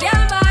soul to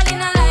can't ball in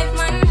a life,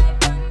 man.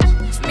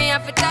 Me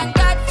have to thank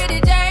God for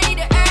the journey,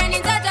 the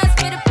earnings are just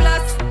for the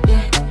plus.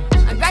 Yeah,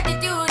 and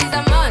gratitude is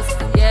a must.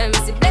 Yeah, me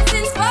see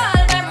blessings fall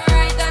by my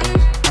right hand.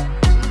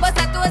 But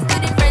I toast to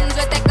the friends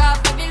we take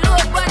off every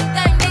load. One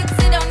time they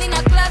sit down in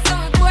a class and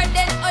we bored.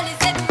 Then only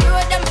said the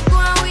road and me go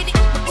on with it,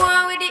 go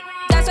on with it.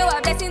 That's how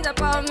our blessings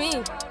upon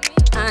me.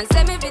 And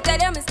send me to tell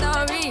them my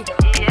story.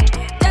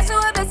 That's how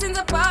our blessings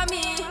upon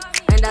me.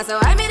 And that's how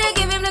I made to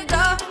give him the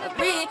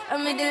glory.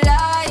 I'm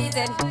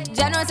delighted.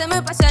 Jah knows say my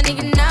passion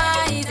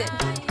ignited.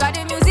 Got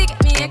the music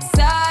get me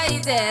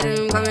excited.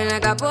 I'm coming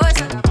like a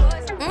potion.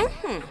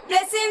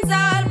 Blessings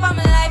all for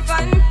my life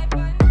and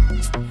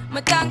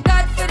my thank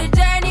God for the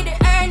journey, the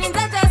earnings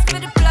are just for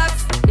the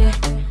plus. Yeah,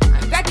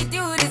 and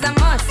gratitude is a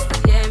must.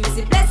 Yeah, me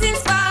see blessings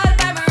fall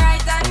by my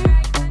right hand.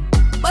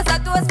 But I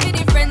toast for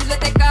the friends we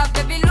take off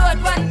every load.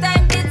 One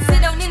time did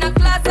sit down in a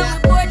class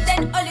and we bored.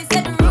 Then only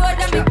said the road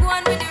and me go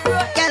on with the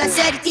road. Girl, I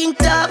said it in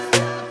tough,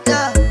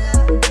 tough.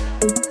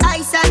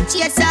 Ice and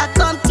chaser,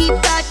 come keep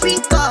that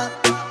drink up,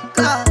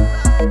 up.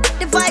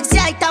 The vibes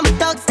right, I'm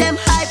thugs, them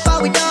hype,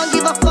 but we don't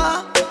give a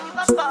fuck.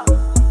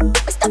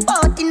 We step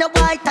out in the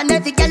white and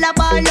every girl a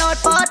ball out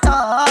for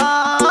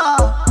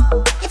talk.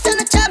 If you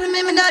not trouble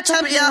me, me not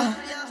trouble you.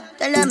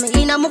 Tell them me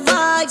in my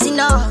vibes, you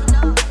know.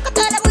 I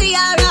tell them we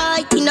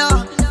alright, you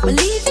know. We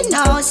leaving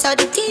now, so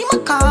the team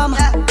will come.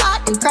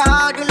 Out the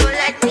crowd, you know,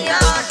 let me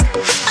out.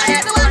 And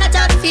everyone a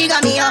try to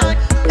figure me out.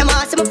 Them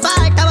all see me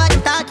fight, that's what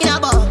they talking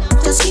about.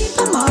 Just keep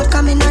them out,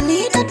 coming, I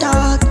need a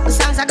dog. The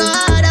songs I go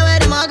harder where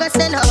them all go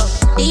send up.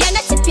 The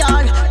energy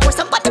pure, pour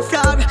some on the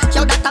floor.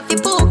 Yo, that coffee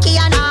pookie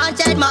and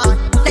 100 more.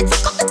 Let's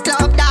fuck up the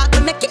club, dog,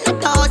 we making the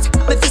toast.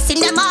 We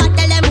fisting them out,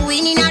 tell them we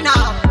winning and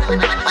all.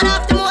 One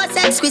of the most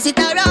exquisite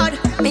around.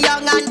 Me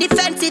young and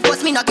defensive,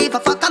 cause me not give a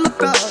fuck, I'm a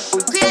pro.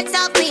 Creates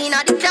a queen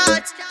of the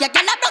crowds. Yeah,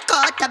 girl, I broke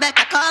out, I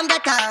better come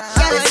get her.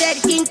 Girl, I said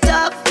king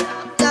tough,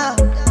 tough.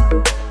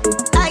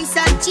 Ice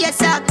and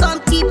chaser, come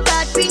keep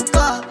that drink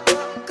up,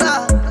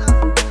 up.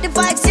 The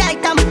vibes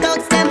right, I'm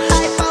thugs, them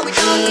hype, how we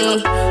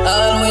don't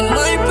All when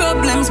my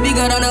problems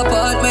bigger than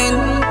apartment.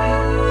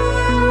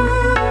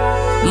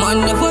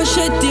 Man never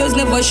shed tears,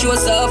 never show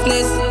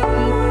softness.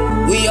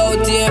 We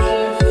out here.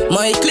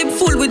 My clip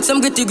full with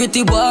some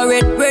gritty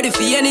barret. Ready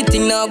for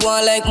anything now, go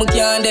on like me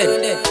can't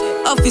dead.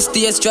 Office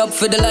stay strapped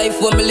for the life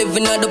when me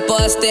living at the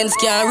past tense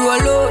can't roll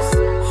loose.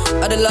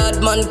 At the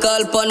Lord man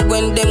call pon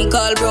when them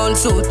call brown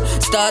suit.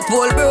 Start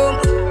whole broom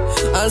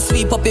and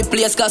sweep up the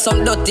place cause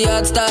some dirty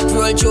heart start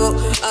roll through.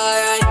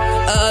 Alright,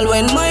 all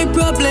when my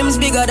problems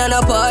bigger than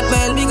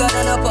apartment, bigger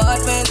than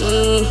apartment.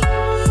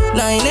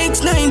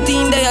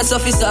 9x19, they are so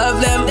fi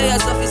solve them, they are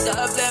so fi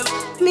solve them.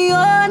 Me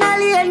own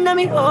alien, na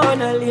me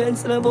own alien,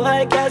 so no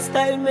boy can't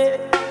style me.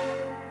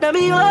 Na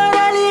me own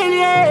alien,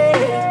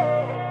 yeah.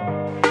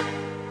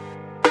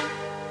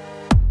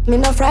 Me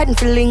no frightened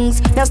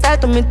feelings, now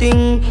start to me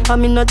thing. And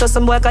me not just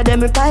some boy cause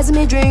them replies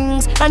me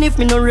drinks. And if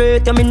me no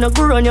rate, ya me no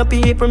go run your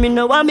people. Me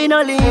no want me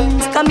no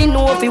links, cause me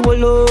know if you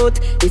will out.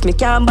 If me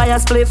can't buy a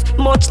spliff,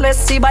 much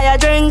less see buy a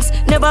drinks.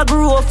 Never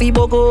grew up fi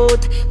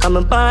bogot. Cause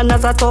me born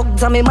as a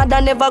thugs and me mother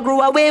never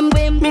grew a whim.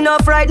 Me no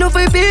frightened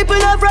for people,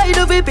 no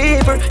frightened for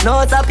people.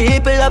 Not a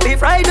people, I be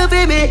frightened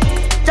for me.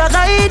 Just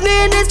hide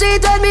me in the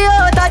street and me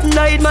out at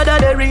night. Mother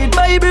they read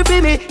Bible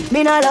for me.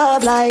 Me no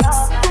love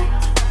likes.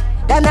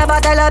 Them never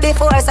tell her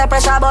before, say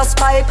pressure bus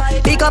pipe.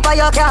 Pick up or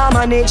you can't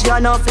manage, you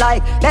enough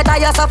like. Better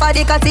you suffer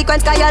the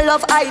consequence cause you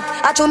love hype.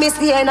 I chew me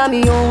staying on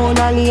me own,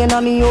 I lean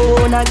on me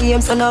own a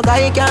game, so no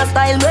guy can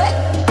style me.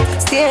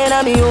 Staying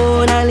on me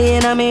own, I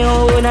lean on me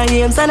own a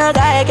game, so no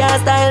guy can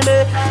style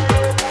me.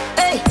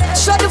 Hey,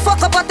 shut the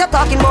fuck up what you're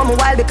talking about me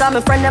while become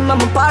a friend, them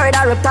I'm a pirate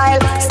or reptile.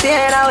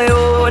 Staying on me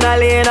own, I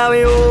lean on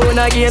me own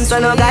a game, so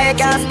no guy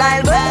can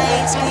style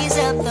me. Squeeze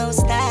up those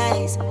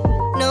thighs,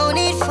 no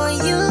need for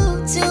you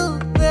to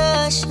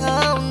rush,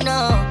 oh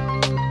no.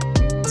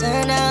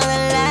 Turn out the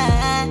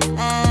light.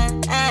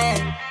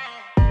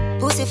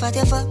 Pussy fat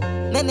you fuck,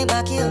 make me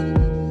back you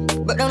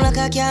up. But don't look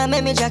like you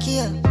make me jack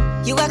you up.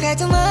 You walk out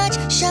too much,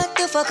 shut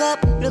the fuck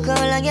up. Look how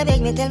long you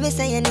beg me, tell me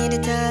say you need a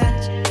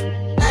touch.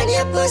 And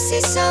your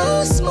pussy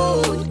so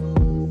smooth,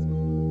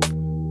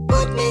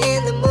 put me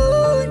in the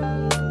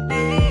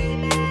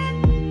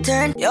mood.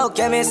 Turn, yo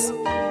chemist.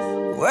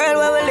 World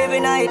where we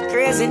living, I it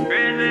crazy.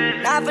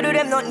 Not for do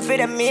them nothing for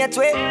them, me a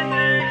twit.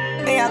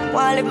 Me I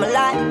wanna live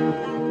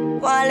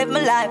my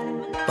life,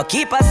 but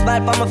keep a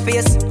smile on my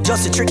face,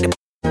 just to trick the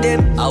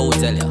them. I will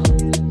tell ya.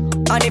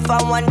 And if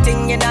I want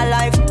thing in a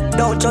life,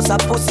 don't just a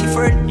pussy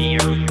friend.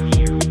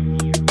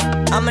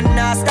 I'ma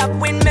not stop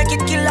win, make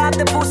it kill off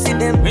the pussy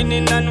them.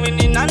 Winning and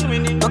winning and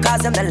winning.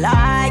 Because them they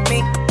like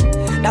me,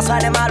 that's why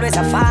them always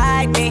a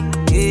fight me.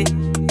 Yeah.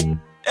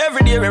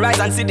 Every day we rise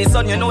and see the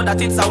sun, you know that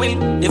it's a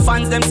win. The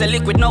fans them say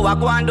liquid, now I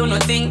go and do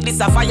nothing. This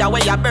a fire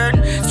where you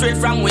burn, straight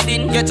from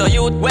within. Get your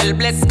youth, well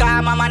blessed,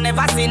 car mama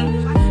never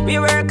sin. We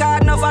work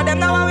hard, enough for them,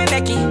 now how we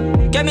make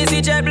it. Get me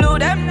CJ Blue,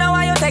 them now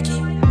how you take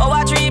it.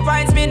 Our 3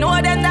 points, me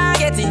know them not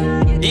get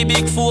it. The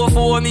big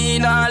 4-4, me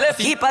nah left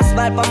it. Keep a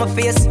smile on my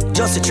face,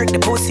 just to trick the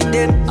pussy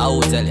them. I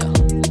will tell ya.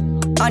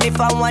 And if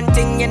I want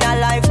thing in a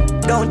life,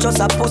 don't just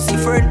a pussy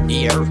friend.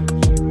 Here.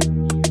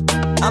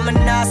 I'ma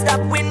not stop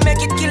win, make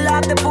it kill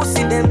off the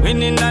pussy them.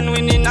 Winning and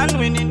winning and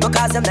winning.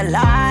 Because them they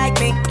like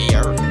me.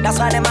 Yeah. That's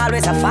why them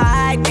always a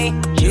fight me.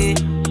 Yeah.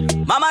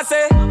 Mama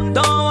say, don't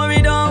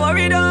worry, don't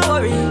worry, don't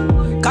worry.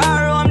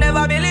 Car home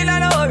never building in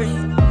a hurry.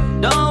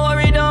 Don't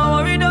worry, don't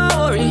worry, don't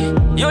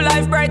worry. Your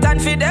life bright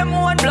and fit them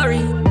one blurry.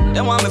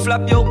 Them want me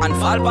flap you and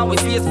fall on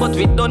with face, but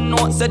we don't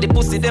know. Say the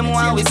pussy them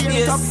want with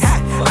space.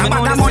 I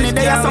got the money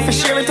there, so for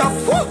share it up.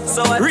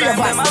 So I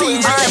Ravers,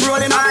 TJ, I'm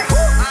rolling up.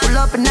 Pull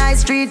up in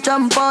nice street,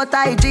 jump out,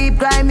 I Jeep,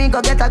 grind me,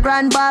 go get a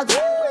grand bag.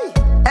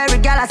 Every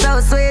gal I so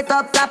sweet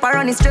up, top her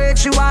running straight,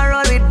 she want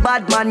roll with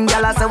bad man.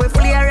 Gal I say we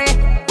flare it,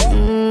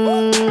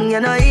 you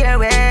know here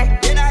we.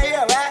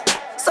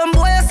 Some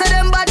boys say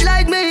them bad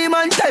like me,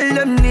 man, tell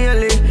them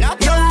nearly. Yo,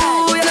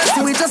 you know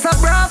see we just a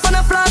bra and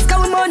a flask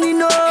and we money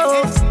no.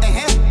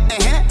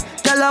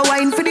 Gal I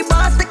wine for the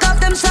boss, take off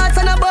them shots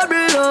and a bubble.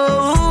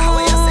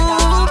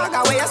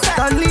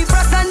 Don't leave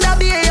frost and a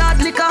be a hard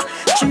liquor.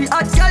 3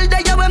 hot gal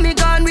there when me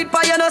gone with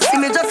fire, no see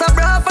me just a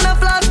bra and a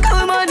flask and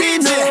we money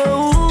no.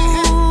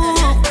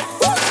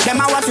 Them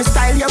a watch we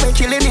style, yeah we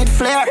killing it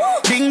flare.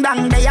 Ding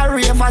dong, they a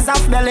ravers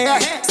off the layer.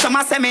 Some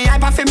a say me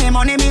hyper for me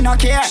money, me no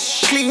care.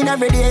 Clean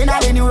every day, now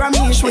the new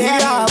Ramesh way.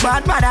 Yeah,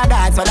 bad mother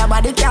dance, but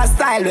nobody can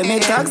style with me.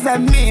 Thugs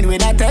them mean, we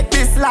not take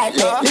this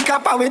lightly. Lick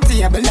up our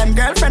table, them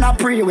girlfriend a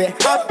pre-way.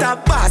 Up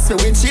top boss, we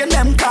will chain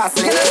them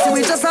costly. You know see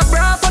we just a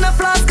bra and a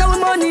flask and we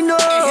money no.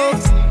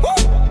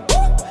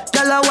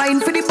 Girl a wine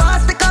for the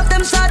boss, take off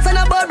them shots and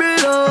a bubble.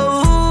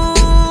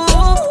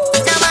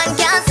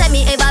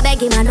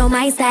 Him I know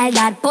my style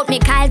that. Put me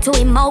Kyle to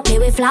him out, me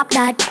we flop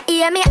that.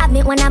 Yeah, me have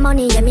me when I'm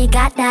money, yeah, me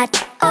got that.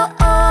 Oh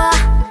oh,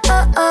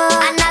 oh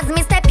oh. And as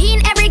me step in,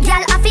 every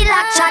gal I feel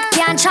like chat.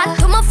 Can't chat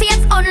to my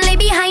face, only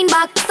behind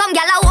back. Some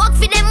gal I walk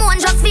for them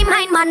one, just for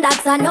mine, man,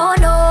 that's a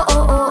no-no. Oh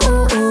oh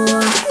oh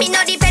oh. Me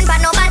no depend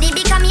on nobody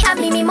because me have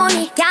me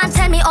money. Can't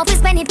tell me how to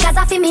spend it cause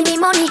I feel me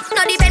money.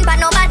 No depend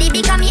on nobody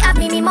because me have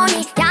me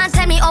money. Can't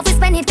tell me how to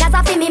spend it cause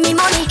I feel me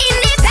money.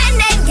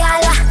 Independent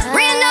gal,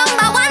 real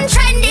number one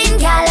trending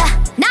gal.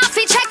 Now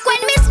fi check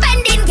when me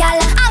spending, gal.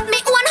 Have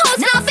me one house,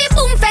 now fi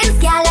boom fence,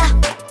 gal.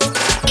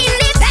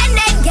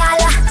 Independent,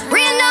 gal.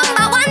 Real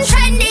number one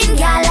trending,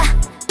 gal.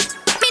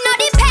 Me no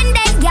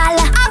dependent, gal.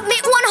 Have me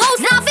one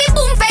house, now fi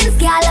boom fence,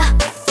 gal.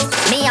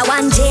 Me a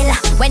one jail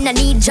when I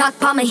need jack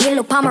pa my heel,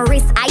 up on my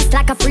wrist, ice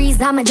like a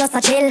freeze. I'm just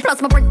a chill.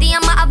 Plus my pretty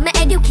and I have my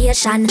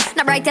education.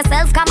 Now bright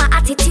yourself, cause my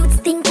attitude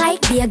stink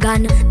like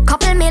vegan.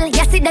 Couple mil,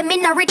 yes, see them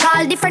in a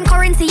recall. Different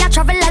currency, I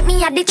travel like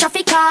me at the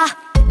traffic car.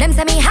 Them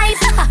say me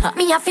hype,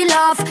 me a feel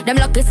off. Them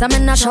lucky some me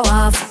not show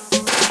off.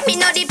 Me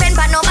no depend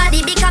on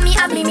nobody because me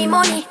have me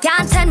money.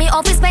 Can't tell me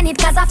how to spend it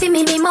cause I feel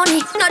me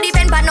money. No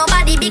depend but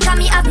nobody because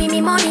me have me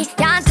money.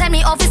 Can't tell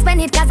me how to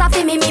spend it cause I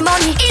feel me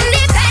money.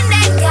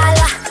 Independent gal,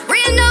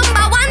 real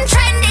number one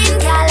trending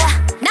gal.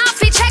 Now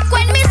fi check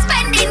when me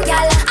spending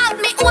gal. Have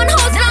me own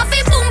house now fi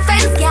boom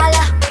fence gal.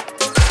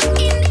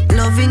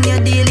 Loving you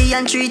daily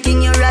and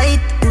treating you right.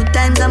 Good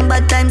times and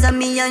bad times and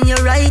me and you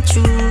right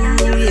true,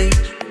 yeah.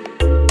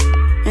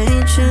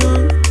 Ain't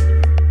true.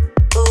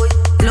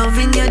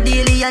 Loving you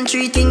daily and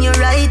treating you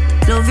right.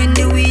 Loving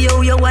the way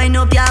you wind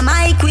up, you're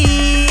my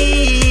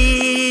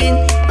queen,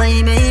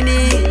 my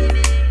baby.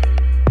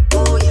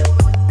 Oh yeah.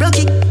 Rock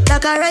it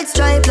like a red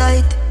stripe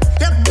light.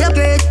 Yep, you're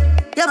great,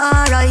 you're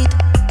alright.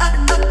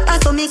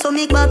 So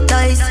make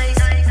baptize.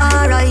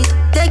 Alright,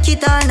 take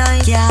it all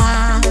night,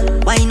 yeah.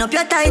 Wind up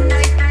your tight,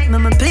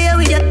 mama play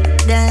with you,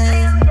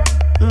 damn.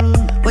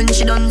 When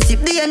she done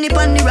sip the honey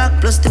on the rock,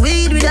 plus the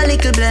weed with a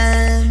little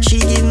blend. She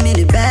give me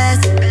the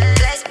best.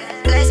 Bless.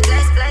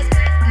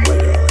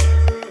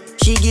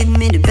 She give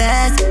me the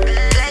best.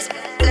 Bless.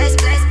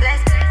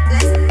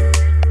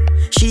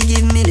 She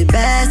give me the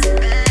best.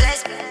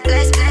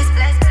 Bless.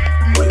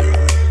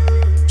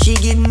 She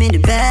give me the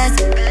best.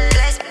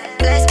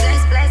 Bless.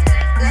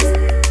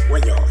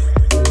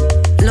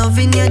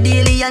 Loving you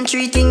daily and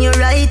treating you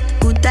right.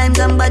 Good times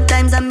and bad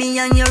times and me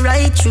and you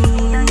right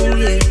true,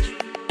 yeah.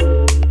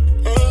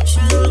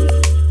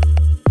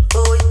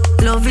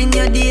 Loving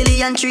you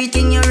daily and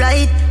treating you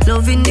right.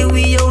 Loving the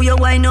way you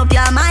wind up,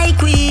 you're my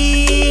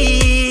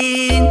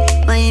queen,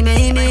 my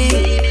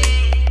baby.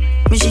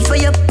 Me shit for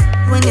you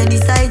when you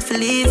decide to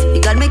leave.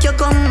 You gotta make you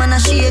come and I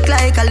shake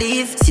like a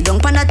leaf. Sit down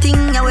pan a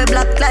thing, you wear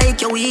black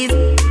like your weave.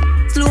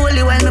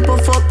 Slowly while me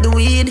puff up the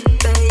weed,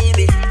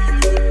 baby.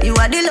 You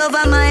are the love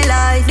of my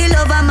life, the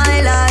love of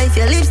my life.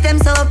 Your lips them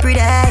so pretty,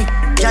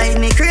 drive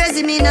me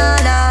crazy, me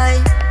not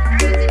lie.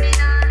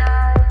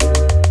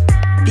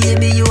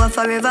 Baby, you are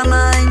forever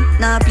mine.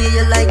 Now play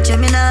you like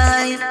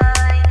Gemini.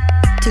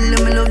 Tell you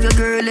me love your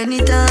girl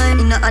anytime.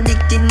 You not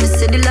addicted, me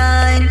say the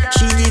line.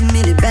 She give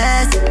me the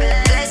best.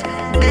 Bless.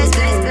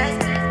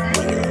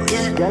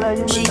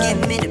 Yeah, she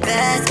give me the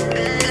best.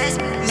 Bless.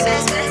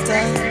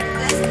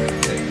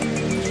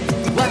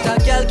 What a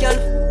girl can,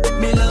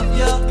 me love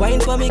you.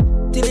 Wine for me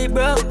till it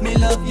broke, me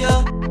love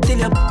you. Till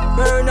you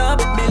burn up,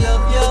 me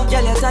love you.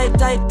 Girl, you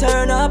tight,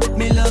 turn up,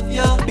 me love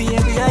you.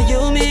 Baby, and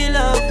you, me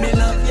love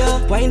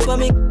you. Wine for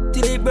me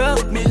till it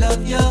broke, me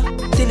love you.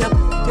 Till you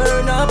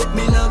burn up,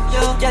 me love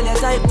you. Girl,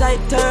 you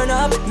tight, turn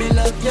up, me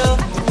love you.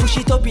 Push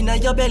it up inna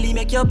your belly,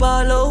 make your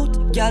ball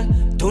out. Girl,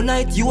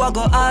 tonight you a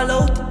go all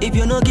out. If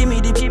you no give me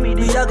the,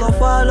 we a go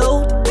fall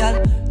out.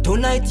 Girl,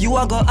 tonight you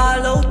a go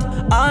all out.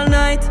 All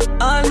night,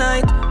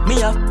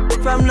 me a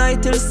from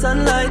night till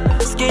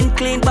sunlight. Skin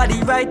clean,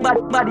 body right,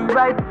 body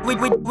right.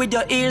 With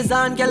your heels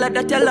on, girl, like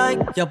that you like.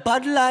 Your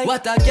bad life.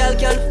 What a girl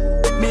can,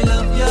 me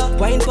love you.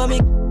 Wine for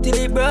me till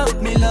it broke,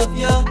 me love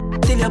you.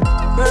 Till you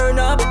burn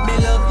up, me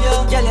love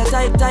you. Girl, you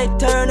tight,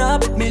 turn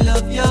up, me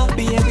love you.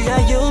 Baby,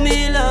 and you,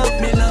 me love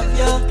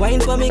you. Wine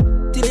for me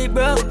till it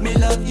broke, me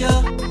love you.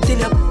 Till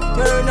you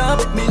burn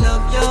up, me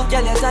love you.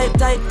 Girl, you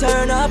tight,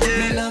 turn up,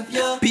 me love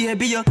you.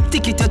 Baby, you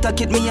tick it, you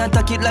tack it, me and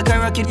tack it like a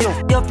rocket. Yo,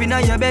 up inna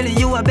your belly,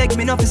 you a beg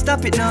me not to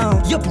stop it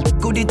now. Yup,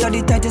 good it are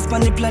the tightest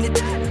on the planet.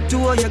 To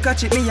how you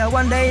catch it, me I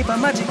wonder if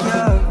I'm magic,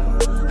 yeah.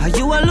 Are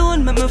you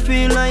alone, make me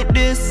feel like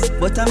this?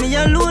 But I'm me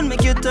alone,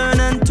 make you turn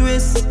and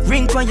twist.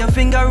 Ring on your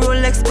finger,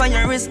 Rolex on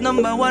your wrist,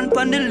 number one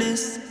on the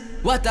list.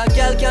 What a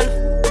girl can,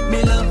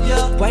 me love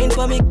you. Wine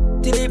for me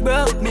till it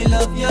broke, me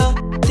love you.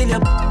 Till you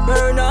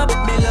burn up,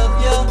 me love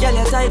you. Girl,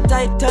 you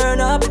tight, turn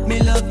up, me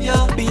love you.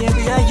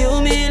 Baby, and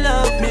you, me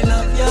love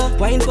you.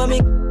 Wine for me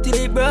till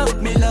it broke,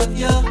 me love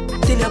you.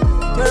 Till you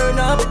burn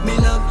up, me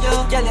love you.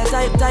 Girl,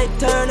 you tight,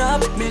 turn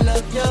up, me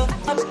love you.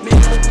 Me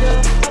love you.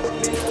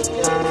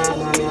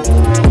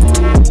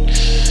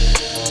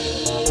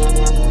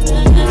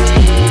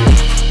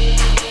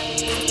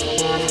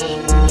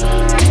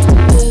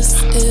 This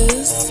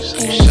is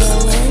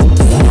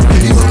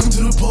Baby, welcome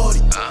to the party.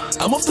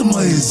 I'm off the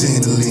Myers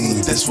and the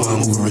lean, that's why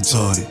I'm over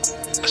retarded.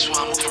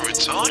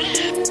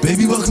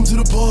 Baby, welcome to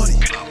the party.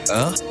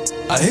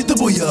 I hit the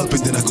boy up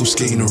and then I go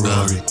skate in a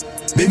Rari.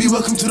 Baby,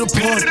 welcome to the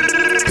party.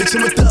 Bitch,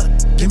 I'm a thot,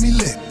 get me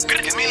lit.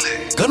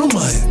 Gun on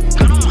my head.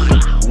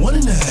 1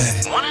 in the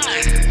head.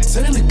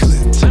 10 in the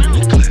clip.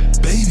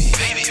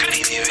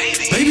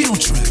 Baby, don't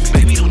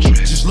trip.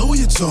 Just lower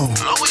your tone.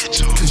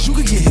 Cause you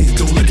can get hit.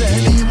 Don't let the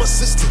Henny in my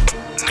system.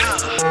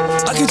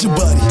 I get your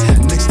body.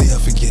 Next day I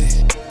forget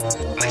it.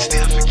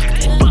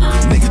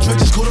 Nigga Dre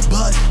just caught a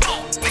body.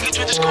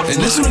 And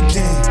this on the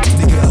game.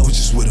 Nigga, I was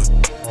just with him.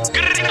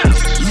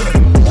 Look,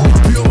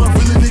 be all my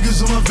villain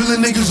niggas, all my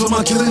villain niggas, all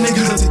my killing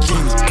niggas as a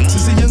king.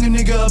 Since a younger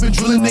nigga, I've been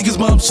drilling niggas,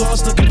 but I'm so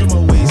stuck up in my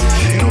ways.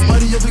 Ain't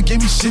nobody ever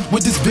gave me shit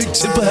with this big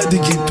tip, I had to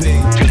get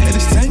paid. And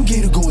it's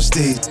 10K to go on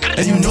stage,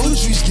 and you know the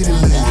streets getting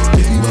laid.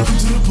 Baby, welcome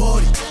to the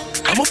party.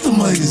 I'm off the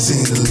mic and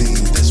Zane the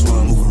lean, that's why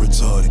I'm over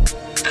retarded.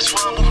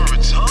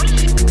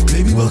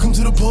 Baby, welcome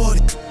to the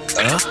party.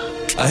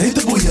 I hit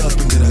the boy up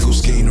and then I go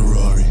skate in a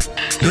Rari.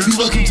 Baby,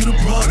 welcome to the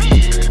party.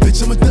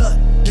 Bitch, I'm a thot,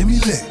 get me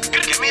lit.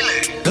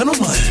 Gun on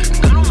my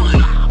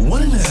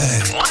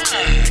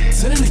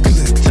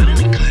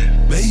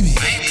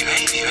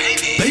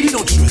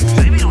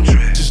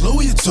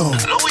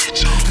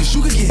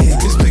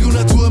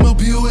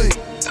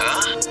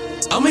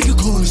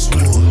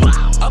swore.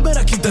 I bet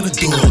I kicked down the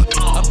door.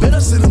 I bet I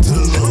sent him to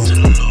the Lord.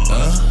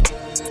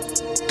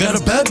 Got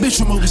a bad bitch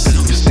from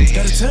overseas.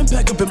 Got a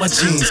 10-pack up in my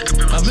jeans.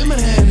 I'm in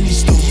Manhattan in these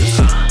stores.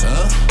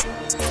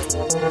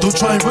 Don't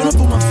try and run up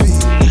on my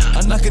feet.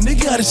 I knock a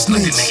nigga out his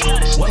sleeves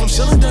while I'm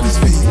shelling down his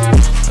feet.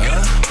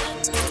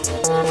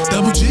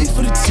 Double G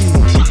for the team.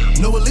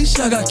 No, at least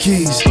I got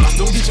keys.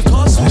 Don't get your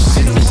car switched.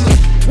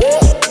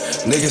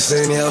 Niggas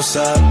saying they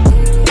outside.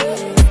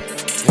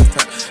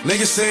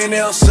 Niggas saying they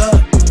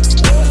outside.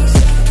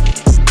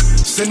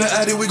 Send the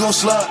addy, we gon'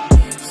 slide.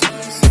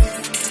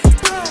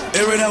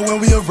 Air it out when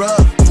we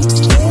arrive.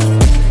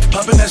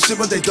 Poppin' that shit,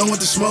 but they done with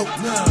the smoke.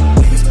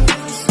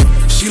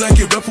 She like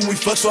it rough when we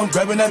fuck, so I'm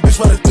grabbing that bitch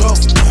by the throat.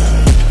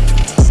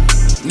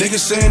 Niggas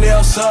saying they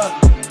outside.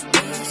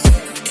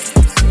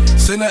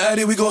 Send the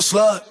addy, we gon'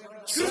 slide.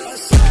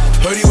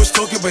 Heard he was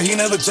talking, but he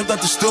never jumped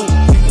out the stool.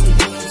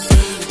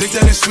 Think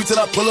that it's sweet till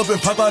I pull up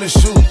and pop out and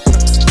shoot.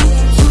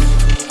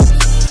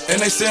 And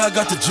they say I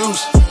got the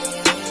juice.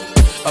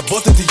 I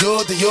bought the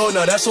Dior,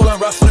 now that's all I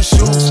rock for the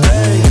shoes.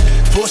 Hey,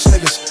 Porsche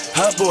niggas,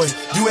 hot boy,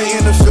 you ain't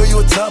in the field, you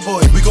a top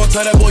boy. We gon'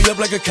 tie that boy up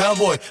like a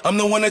cowboy. I'm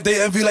the one that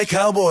they envy like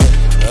cowboy.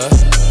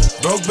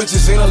 Broke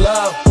bitches ain't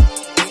allowed.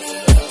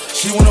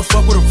 She wanna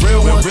fuck with a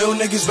real one. Real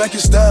niggas back in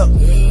style.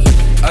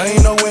 I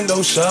ain't no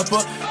window shopper.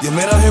 Your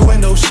man out here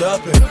window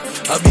shopping.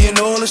 I be in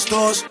all the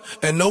stores,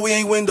 and no, we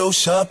ain't window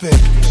shopping.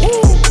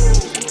 Woo.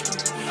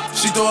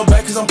 She throw it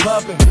back cause I'm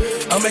popping.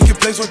 I make it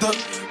plays with her.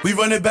 We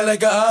run it back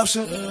like an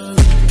option.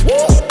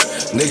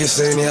 Niggas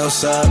saying they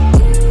outside.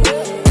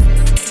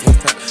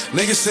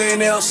 Niggas saying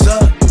they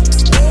outside.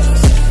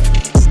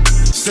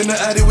 Send the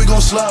addy, we gon'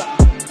 slide.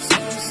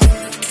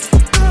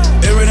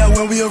 Air it out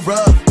when we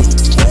arrive.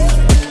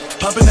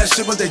 Poppin' that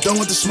shit, but they done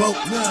with the smoke.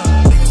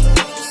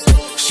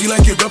 She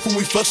like it rough when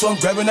we fuck, so I'm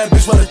grabbing that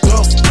bitch by the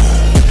throat.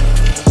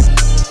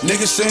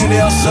 Niggas saying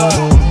they outside.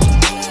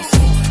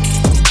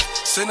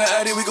 Send the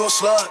addy, we gon'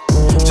 slide.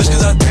 Just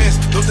cause I dance,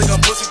 don't think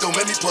I'm pussy, don't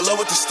make me pull up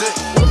with the stick.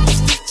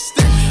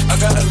 I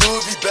got a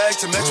Louis V bag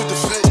to match with the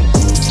fit.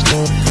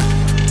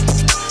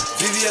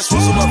 VVS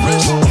was on my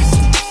wrist.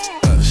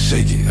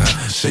 Shake it,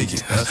 shake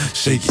it,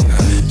 shake it.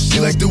 She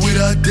like the way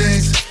that I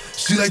dance.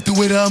 She like the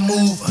way that I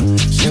move.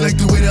 She like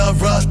the way that I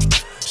rock.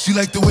 She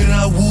like the way that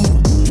I woo.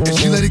 And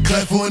she let it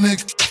clap for a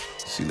nigga.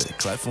 She let it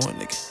clap for a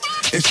nigga.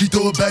 And she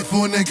throw it back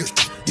for a nigga.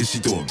 Yeah, she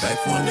throw it back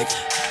for a nigga.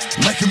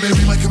 Mike and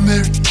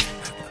Mary.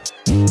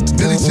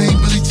 Billie Jean.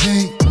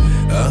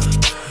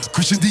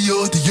 Christian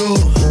Dior.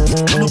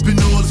 I'm up in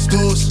all the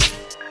stores.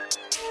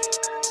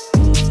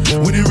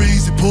 When it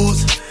rains, it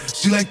pours.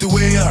 She like the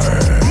way I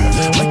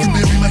Mike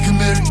and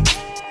Mary.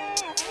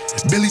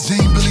 Billie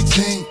Jean.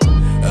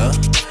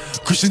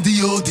 Christian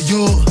Dior.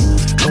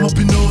 I'm up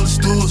in all the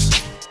stores.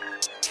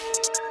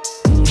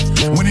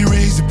 When it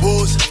rains, it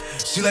pours.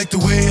 She like the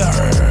way I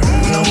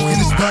when I walk in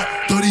the spot,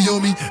 30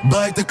 on me.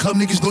 Buy at the club,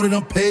 niggas know that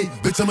I'm paid.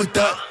 Bitch, I'm a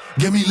thot.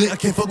 Get me lit, I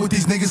can't fuck with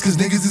these niggas cause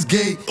niggas is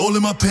gay. All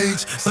in my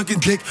page, sucking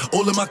dick.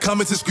 All in my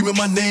comments and screaming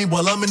my name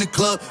while I'm in the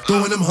club,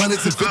 throwing them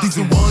hundreds and fifties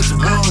and ones.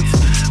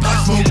 I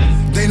smoke,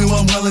 they know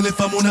I'm wildin'. If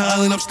I'm on the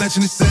island, I'm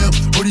snatching the cell.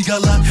 Brody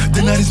got locked,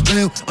 the night is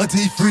bail. Until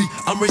he free,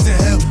 I'm raising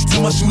hell.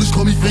 Tell my shooters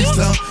call me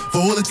FaceTime. For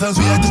all the times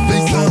we had to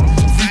FaceTime.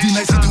 3D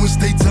nights, I doing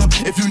state time.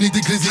 If you need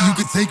the glizzy, you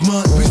can take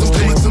mine. Please don't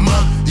come up to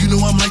mine. You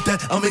know I'm like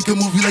that, I'll make a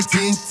movie like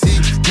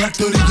TNT. Black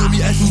 30 on me,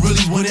 as you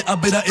really want it. I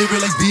bet I air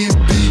it like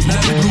DMB. Now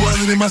the blue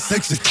island in my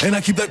section. And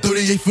I keep that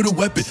 38 for the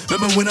weapon.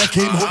 Remember when I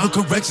came home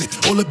for correction?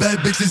 All the bad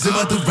bitches in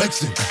my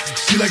direction.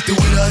 She like the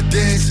way that I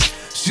dance.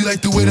 She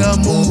like the way that I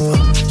move.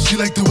 She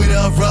like the way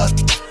that I rock.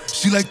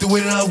 She like the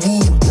way that I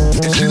woo.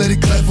 And she let it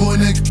clap for a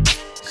nigga.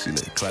 She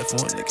let it clap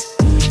for a nigga.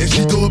 And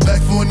she throw it back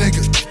for a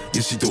nigga.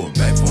 Yeah, she throw it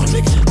back for a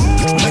nigga.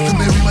 Mike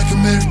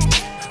and Mary.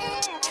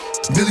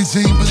 Billie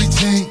Jean.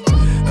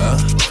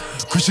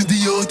 Christian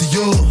Dior.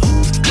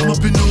 I'm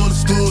up in all the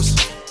stores.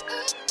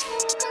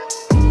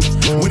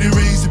 When it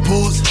rains, it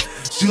pours.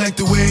 She like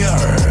the way I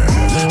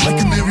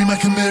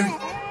Mike and Mary.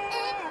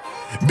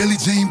 Billie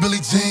Jean.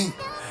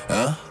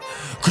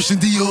 Christian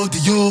Dior.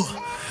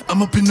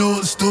 I'm up in all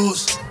the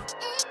stores.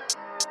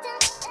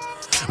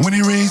 When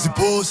it rains, it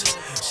pours.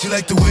 She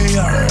like the way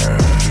I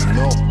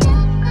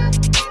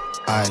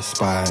I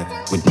spy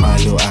with my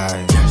little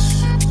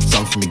eyes.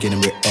 Something beginning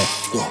with F.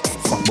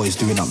 Fuck boys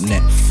doing up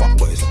net. Fuck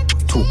boys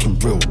talking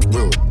real.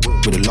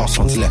 With the last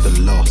ones left.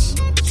 The last.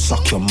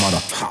 Suck your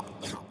mother.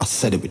 I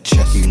said it with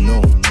chest. You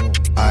know.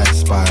 I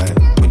spy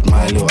with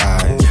my little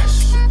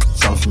eyes.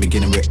 Something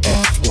beginning with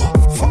F.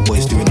 Fuck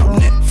boys doing up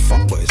net.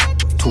 Fuck boys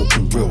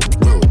talking real.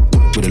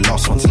 With the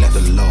last ones left.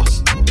 The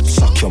last.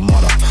 Suck your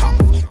mother.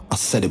 I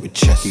said it with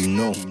chest. You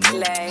know.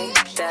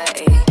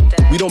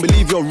 We don't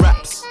believe your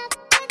raps.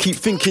 Keep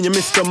thinking you're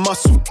Mr.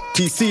 Muscle.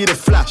 TC the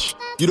flash.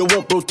 You don't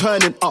want bro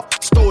turning up.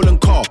 Stolen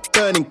car,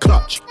 burning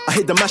clutch. I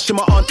hit the mash in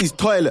my auntie's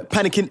toilet.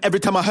 Panicking every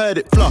time I heard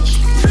it flush.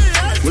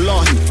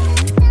 Wallahi.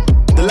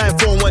 The line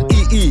phone went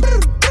EE.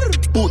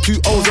 Bought 2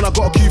 O's and I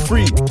got a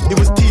Q3. It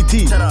was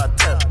TT.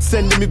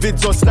 Sending me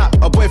vids on Snap.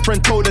 A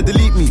boyfriend told her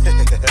delete me.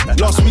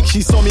 Last week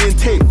she saw me in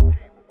tape.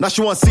 Now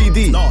she want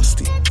CD.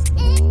 Nasty.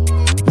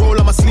 Roll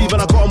on my sleeve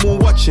and I got them all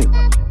watching.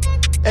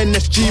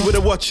 NSG with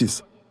the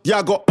watches. Yeah,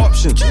 I got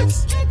options.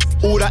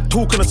 All that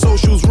talk on the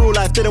socials, real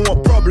life, they don't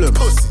want problems.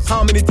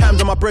 How many times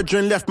have my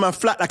brethren left man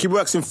flat like he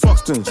works in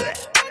Foxtons?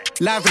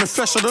 Live in the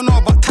flesh, I don't know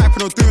about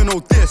typing or doing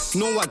all this.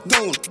 No, I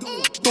don't.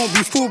 Don't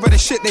be fooled by the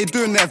shit they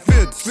do in their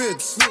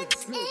vids.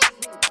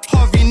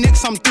 Harvey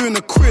Nicks, I'm doing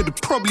a quid.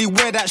 Probably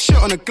wear that shit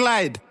on a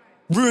glide.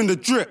 Ruin the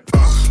drip.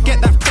 Get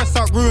that press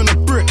out, ruin a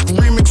brick.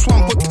 Remix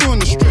one, put two on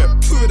the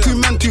strip. Two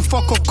men, two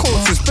fuck off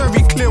coats. It's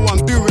very clear what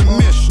I'm doing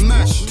mish.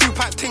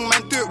 2-pack ting,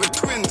 man, do it with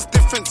twins.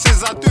 Difference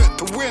is I do it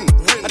to win.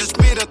 I just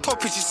made a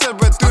topic, she said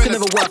we're doing it. I can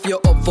never wife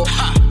your up for.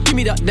 Give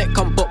me that neck,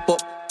 come bop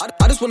bop.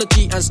 I just wanna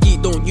cheat and ski,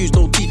 don't use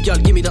no teeth, girl,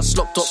 give me that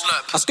slop top.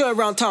 I skirt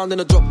around town in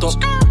a drop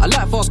top. I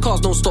like fast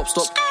cars, don't stop.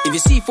 If you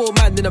see 4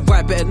 man in a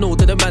ride, better know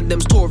that the man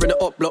them's touring the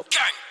up block.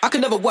 I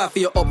can never wife for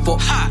your up for.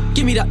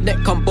 Give me that neck,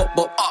 come bop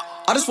bop.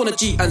 I just wanna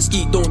cheat and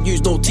ski, don't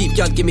use no teeth,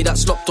 girl, give me that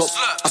slop top.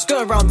 I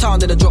skirt around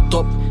town in a drop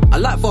top. I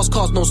like fast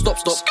cars, don't stop.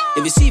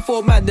 If you see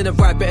 4 man in a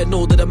ride, better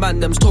know that the man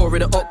them's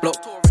touring the up block.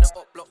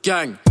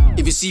 Gang,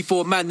 if you see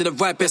 4 man in a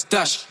ride, best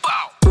dash.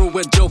 Bro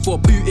went jail for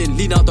booting,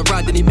 lean out the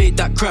ride and he made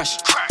that crash.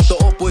 The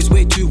up boy's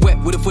way too wet,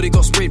 would've thought he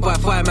got sprayed by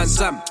Fireman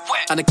Sam.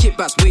 And the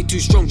kickback's way too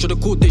strong, should've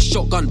called this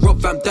shotgun Rob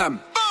Van Dam.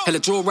 Hella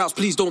draw routes,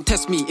 please don't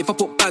test me. If I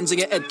put bands in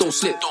your head, don't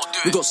slip.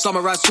 We got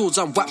samurai swords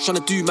and waps trying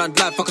to do man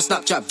live, fuck a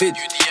Snapchat vid.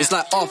 It's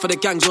like half of the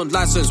gang's on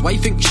license. Why you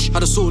think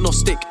had a saw no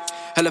stick?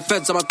 Hella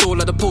feds at my door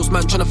like the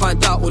postman trying to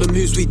find out all the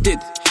moves we did.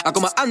 I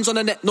got my hands on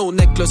the neck, no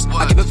necklace.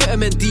 I give a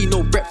vitamin D,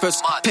 no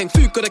breakfast. Paying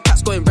food, got the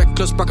cats going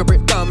reckless. Brack a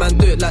brick down, man,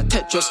 do it like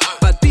Tetris.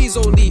 Bad B's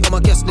only on my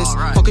guest list.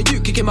 Fuck a you,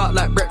 kick him out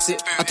like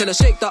Brexit. I tell her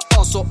shake that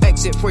ass or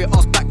exit. Throw your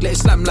ass back, let it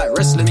slam like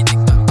wrestling.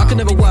 I can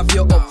never wife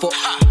your up for.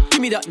 Give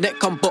me that neck,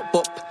 come bop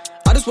bop.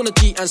 I just wanna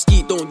cheat and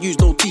ski, don't use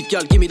no teeth,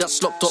 girl, give me that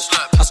slop top.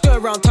 I skirt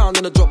around town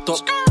in a drop top.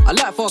 I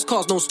like fast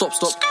cars, no stop.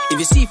 If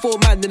you see 4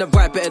 man in a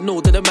ride, better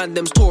know that the man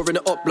them's touring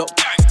the up block.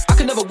 I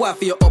can never wife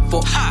for your up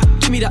for.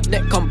 Give me that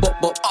neck, come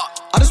bop bop.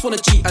 I just wanna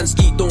cheat and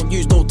ski, don't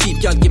use no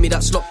teeth, girl, give me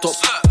that slop top.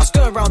 I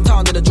skirt around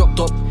town in a drop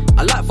top.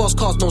 I like fast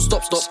cars, no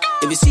stop.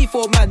 If you see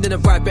 4 man in a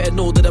ride, better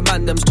know that the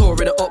man them's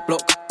touring the up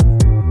block.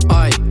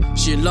 Aye,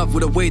 she in love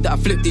with the way that I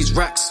flip these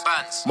racks.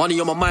 Money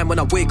on my mind when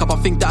I wake up, I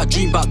think that I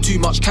dream about too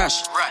much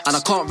cash. And I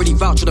can't really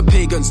vouch for the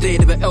pagans, they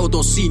ain't never L,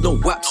 don't see no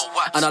waps.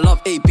 And I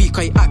love AB,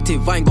 cause he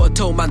active, I ain't gotta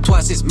tell man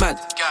twice, it's mad.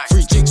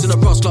 3 jigs in a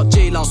Ross like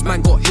jailhouse,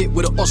 man got hit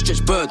with an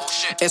ostrich bird.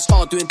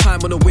 SR doing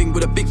time on the wing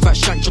with a big fat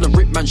shank trying to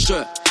rip man's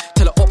shirt.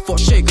 Tell her up for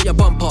shake at your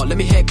bumper, let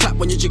me hear clap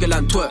when you jiggle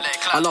and twerk.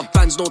 I love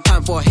bands, no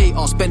time for a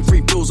hater, spend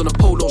 3 bills on a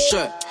polo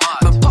shirt.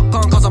 Man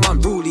popcorn cause I'm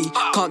unruly,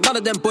 can't none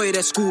of them boy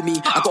they school me.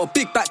 I got a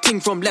big back ting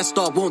from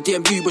Leicester, won't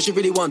DM you but she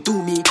really want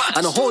do me.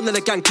 And a whole of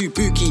the gang too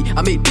bookie,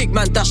 I made big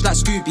man dash like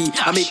Scooby.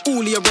 I made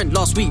all of your rent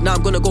last week, now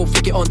I'm gonna go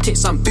flick it on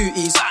tits and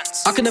booties.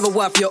 I can never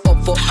wife your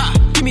up for.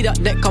 Give me that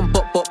neck, come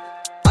bop bop.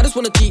 I just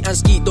wanna cheat and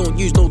ski, don't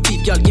use no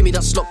teeth, girl, give me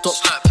that slop top.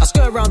 I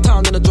skirt around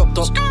town in a drop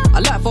top. I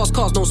like fast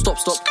cars, don't stop.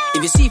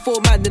 If you see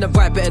 4 man in a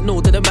ride, better know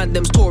that the man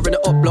them's touring the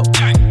up block.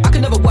 I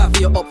can never wife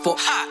for your up for.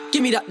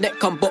 Give me that neck,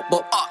 come bop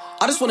bop.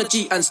 I just wanna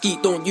cheat and ski,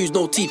 don't use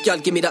no teeth, girl,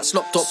 give me that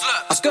slop top.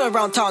 I skirt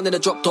around town in a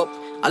drop top.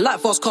 I like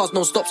fast cars,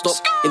 no stop.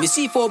 If you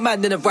see 4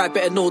 man in a ride,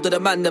 better know that the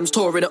man them's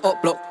touring the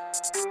up block.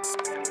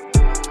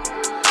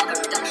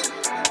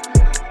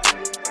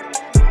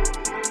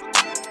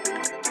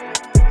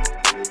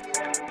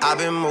 I've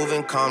been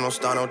moving calm, don't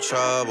start no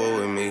trouble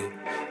with me.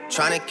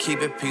 Trying to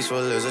keep it peaceful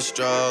is a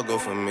struggle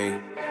for me.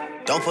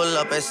 Don't pull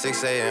up at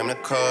 6 a.m. to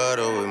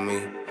cuddle with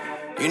me.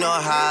 You know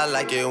how I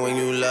like it when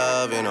you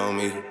loving on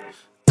me.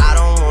 I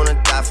don't wanna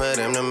die for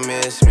them to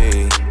miss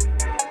me.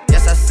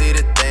 Yes, I see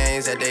the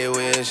things that they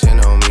wishing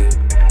on me.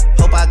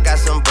 Hope I got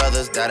some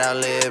brothers that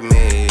outlive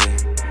me.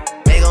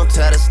 They gon'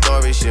 tell the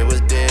story, shit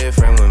was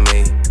different with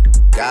me.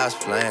 God's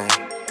plan,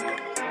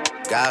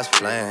 God's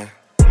plan.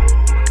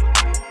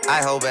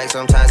 I hold back,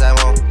 sometimes I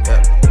won't,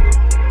 yeah.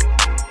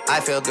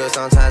 I feel good,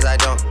 sometimes I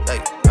don't, hey,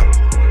 no.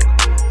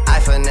 I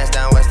finesse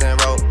down Western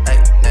Road,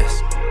 hey,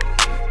 next.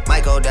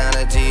 Might go down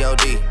to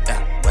G.O.D.,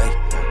 yeah, wait.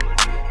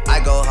 I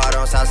go hard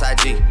on Southside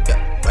G, yeah,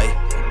 wait.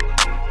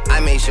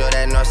 I make sure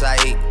that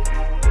Northside E.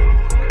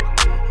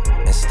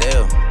 And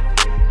still,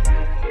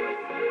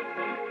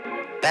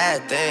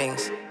 bad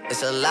things.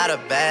 It's a lot of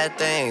bad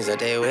things that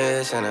they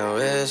wish and they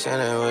wish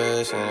and they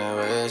wish and they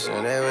wish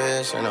and they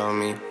wishing on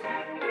me.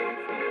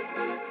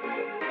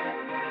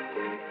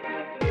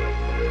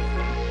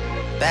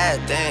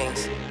 Bad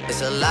things.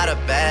 It's a lot of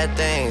bad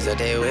things that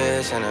they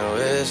wish and they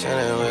wish and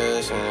they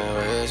wish and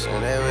they wish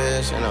and they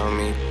wishing on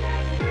me.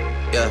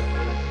 Yeah.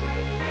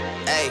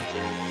 Hey,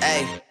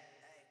 hey.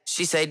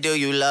 She say, do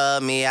you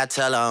love me? I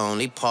tell her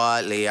only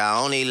partly. I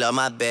only love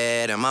my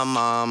bed and my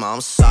mama,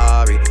 I'm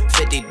sorry.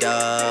 50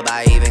 dub,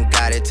 I even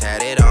got it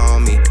tatted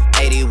on me.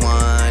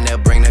 81, they'll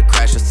bring the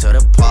crashers to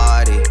the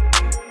party.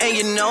 And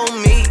you know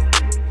me,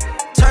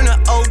 turn the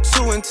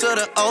 02 into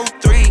the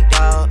 03,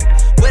 dawg.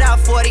 Without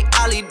 40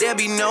 Ollie, there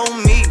be no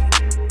me.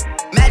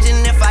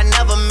 Imagine if I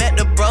never met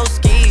the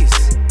broskies.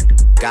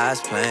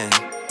 God's plan,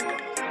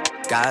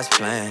 God's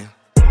plan.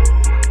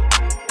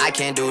 I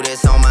can't do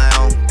this on my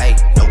own, hey,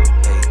 no,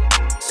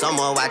 hey.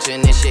 Someone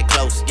watching this shit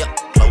close, yup,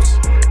 close.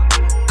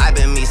 I've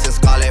been me since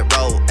Scarlet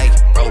Road, hey,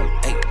 road,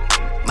 hey.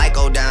 Might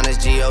go down as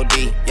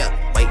G.O.D., yeah,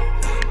 wait.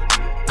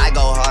 I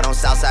go hard on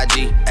Southside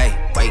G, hey,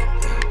 wait.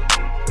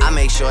 I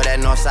make sure that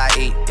Northside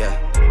eat, yeah.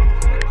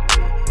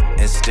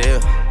 And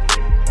still,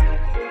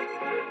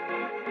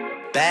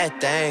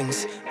 bad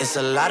things, it's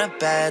a lot of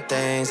bad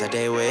things that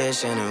they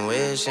wishing and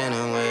wishing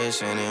and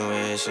wishing and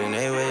wishing,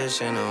 they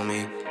wishing on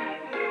me,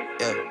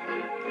 yeah.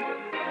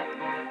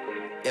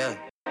 Yeah.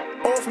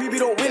 Off me, we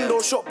don't window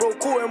shop, bro.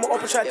 Caught him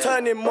up and try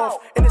turn him off.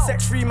 In the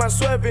sex free man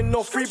swerving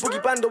off. Free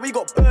boogie bando, we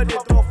got burned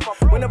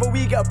off. Whenever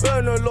we get a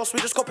burner lost, we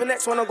just cop a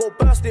next one and go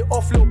burst it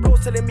off. Little bro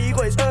telling me he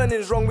got his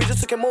earnings wrong. We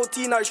just took him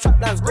OT, now his trap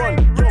line's gone.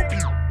 Yo,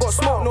 got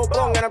smoke, no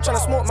bong, and I'm trying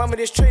to smoke man with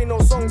this train, no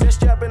songs. Yes,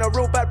 yeah, I've been a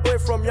real bad boy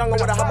from young. I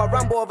wanna have my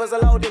Rambo others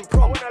allowed in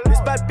prom.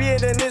 This bad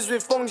beard and is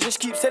with phones. Just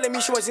keeps telling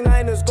me she was in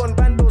Niners gone.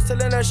 Bando's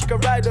telling her she can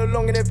ride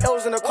along. And if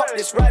L's in the cup,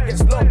 this ride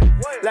gets long.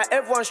 Like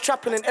everyone's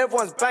trapping and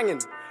everyone's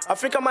banging. I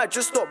think I might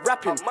just stop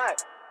rapping.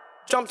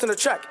 Jumped on the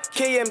track,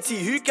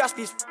 KMT, who gassed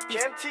these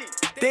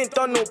KMT? They ain't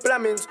done no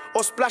blammings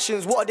or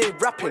splashings, what are they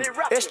rapping?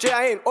 SJ,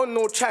 I ain't on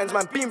no chines,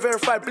 man, being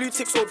verified, blue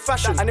ticks old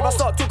fashioned. And if I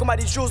start talking about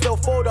these jewels, they'll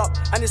fold up,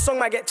 and this song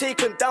might get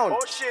taken down.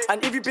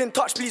 And if you've been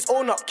touched, please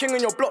own up, king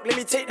on your block, let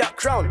me take that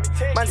crown.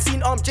 Man,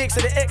 seen Jakes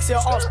at the X here,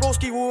 ask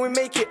Broski, will we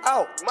make it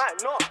out?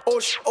 Might not. Oh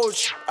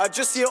sh, I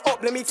just see it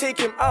up, let me take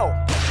him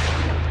out.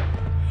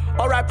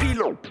 R.I.P.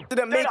 low,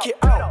 didn't make it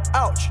out.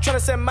 Ouch, tryna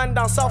send man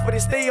down south, but they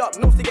stay up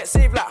north to get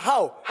saved like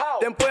how?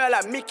 Them boy are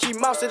like Mickey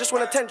Mouse, they just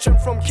want attention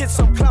from kids,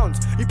 some clowns.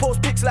 You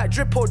post pics like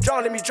drip or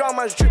drown, let me drown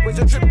man's drip, when's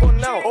your drip gone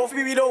now? Off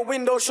me, we don't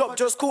window shop,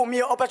 just caught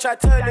me up, I try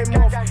turn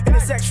him off. In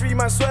the sex free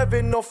man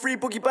swerving off, free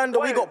boogie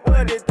bando, we got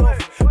burned it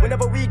off.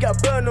 Whenever we get a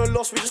burner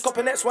lost, we just cop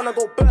a next one and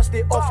go burst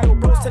it off. Little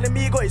bro's telling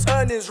me he got his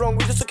earnings wrong,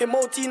 we just took him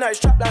OT, now his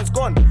trap line's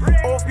gone.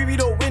 Off me, we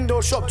don't window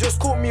shop, just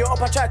caught me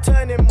up, I try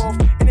turn him off.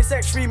 In the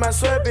sex free man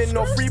swerving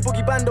off, free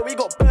boogie bando, we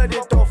got burned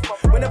it off.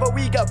 Whenever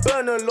we get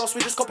burner lost,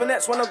 we just cop a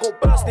next one and go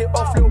burst it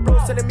off. Little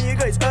bro's telling me he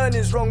got his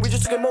earnings wrong, we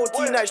just took him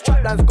OT, now his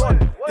trap line's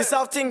gone. This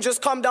south thing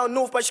just come down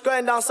north, but she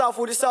going down south,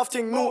 all this south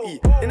thing naughty.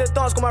 In the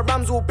dance, got my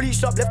rams all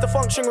bleached up, left the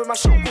function with my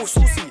shit all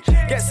saucy.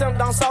 Get sent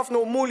down south,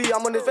 no moolie,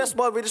 I'm on the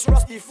Vespa with this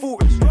rusty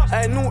foot.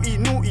 Hey, naughty,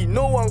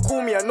 no one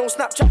call me, and no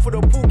Snapchat for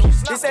the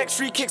pookies. This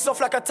X3 kicks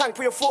off like a tank,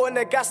 put your foot on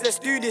the gas, let's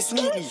do this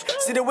neatly.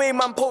 See the way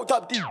man poked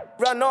up deep,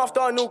 ran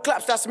after, no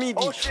claps, that's me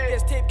deep.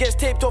 Gets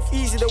taped off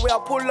easy, the way I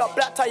pull up,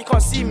 black tie, you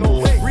can't see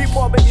me.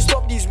 Report, baby,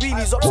 stop these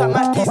wheelies, upside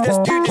my keys, let's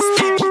do this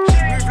speedy.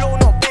 Move low,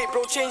 not bait,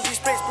 bro, change these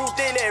plates, bro,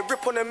 they let it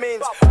rip on the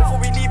mains. Before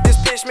we leave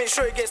this place, make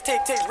sure it gets take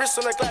wrists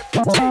on the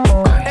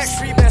glide.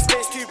 X3 best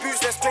place, 2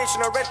 boots, let's play,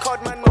 on a red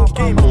card, man, no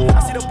game.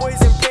 I see the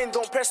boys in pain,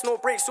 don't press no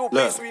brakes, all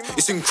brakes.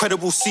 It's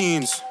incredible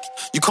scenes,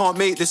 you can't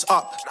make this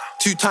up.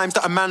 2 times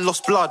that a man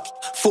lost blood,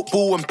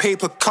 football and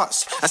paper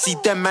cuts. I see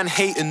them man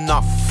hating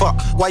enough. Fuck,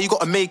 why you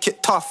gotta make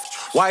it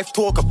tough? Wife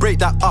talk, I break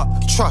that up.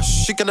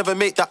 Trust, she can never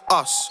make that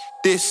us.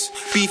 This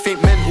beef ain't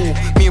mental.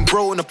 Me and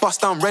bro in a bus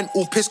down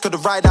rental. Piss could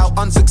have ride out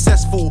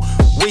unsuccessful.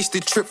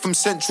 Wasted trip from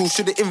Central.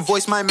 Should've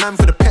invoiced my man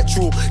for the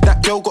petrol.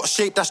 That girl got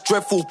shape, that's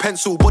dreadful.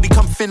 Pencil, body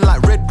come thin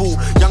like Red Bull.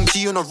 Young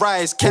G on a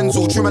rise,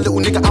 Kenzel. Trim a little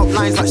nigga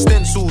outlines like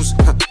stencils.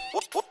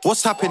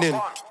 What's happening?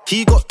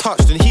 He got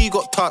touched and he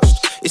got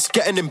touched. It's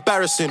getting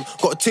embarrassing.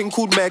 Got a ting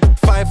called Meg,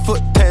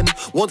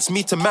 5'10", wants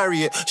me to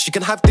marry it. She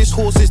can have this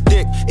horse's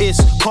dick. It's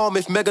calm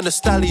if Megan a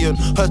stallion.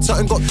 Her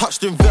tongue got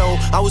touched in Vel.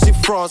 I was in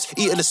France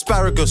eating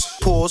asparagus.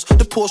 Pause.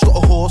 The Porsche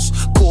got a horse.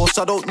 Course,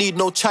 I don't need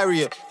no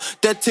chariot.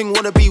 Dead ting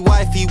wanna be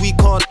wifey. We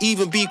can't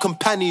even be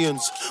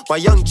companions. My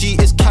young G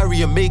is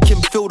carrier. Make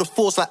him feel the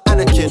force like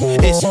Anakin.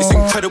 It's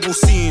incredible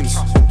scenes.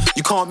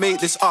 You can't make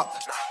this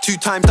up. 2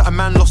 times that a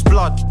man lost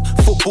blood.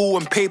 Football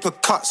and paper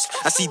cuts.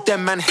 I see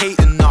them man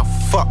hating enough.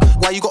 Fuck,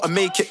 why you gotta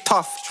make it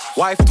tough?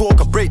 Wife talk,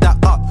 I break that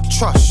up.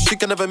 Trust, she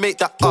can never make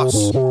that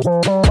us.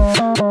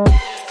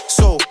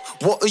 So,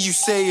 what are you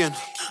saying?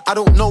 I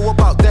don't know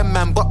about them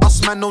man, but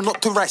us man know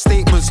not to write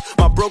statements.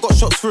 My bro got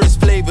shots for his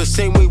flavours,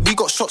 same way we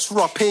got shots for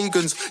our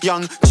pagans.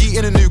 Young G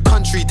in a new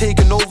country,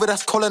 taking over,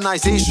 that's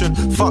colonization.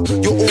 Fuck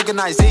your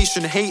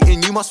organisation,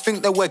 hating, you must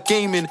think that we're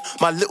gaming.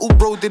 My little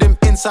bro did him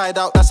inside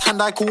out, that's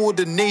hand-eye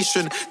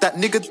coordination. That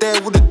nigga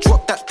there would've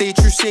dropped that day,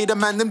 Crusader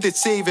man, them did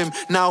save him.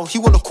 Now he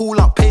wanna call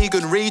out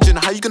pagan, raging,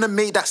 how you gonna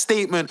make that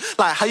statement?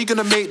 Like, how you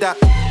gonna make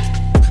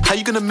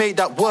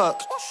that work?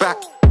 Back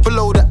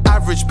below the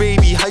average,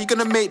 baby, how you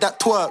gonna make that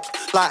twerk?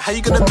 Like, how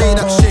you gonna make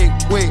that shake?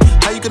 Wait,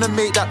 how you gonna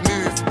make that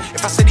move?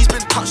 If I said he's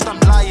been touched, I'm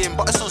lying,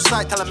 but it's on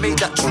sight till I make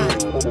that true.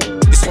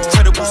 It's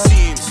incredible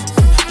scenes,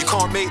 you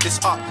can't make this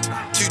up.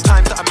 2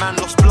 times that a man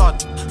lost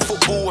blood,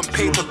 football and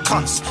paper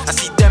cuts. I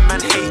see them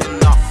man hating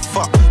enough.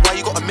 Fuck, why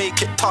you gotta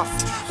make it tough?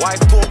 Wife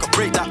talk, I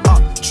break that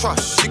up.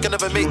 Trust, she can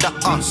never make that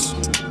us.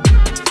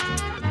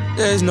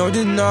 There's no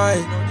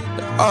denying,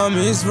 the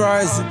army is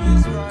rising.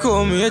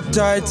 Call me a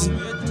titan,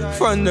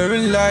 thunder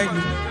and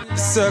lightning, the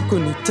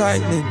circle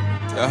tightening.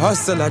 The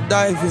hustle I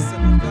dive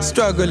in,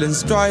 struggling,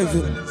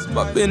 striving.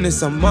 My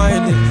business I'm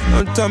minding.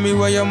 Don't tell me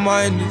where your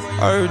mind is.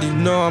 I already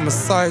know I'm a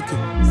psychic.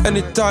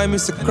 Anytime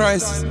it's a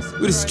crisis,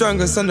 we're the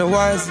strongest and the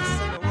wisest.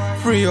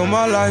 Free all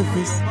my life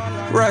is.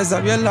 Rise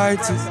up your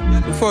lighters.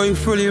 Before you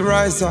fully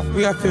rise up,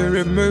 we have to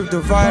remove the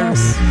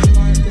virus.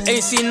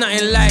 Ain't seen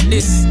nothing like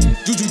this.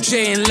 Juju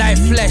J in live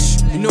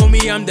flesh. You know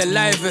me, I'm the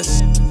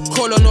livest.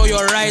 Call on all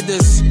your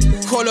riders.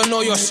 Call on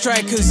all your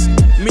strikers.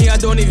 Me, I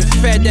don't even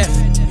fear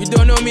death. You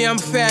don't know me, I'm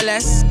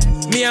fearless.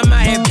 Me, I'm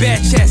out here bare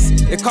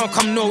chest. They can't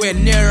come nowhere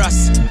near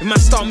us. We might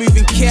start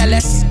moving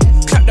careless.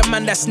 Clap the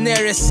man that's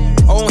nearest.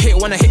 I won't hit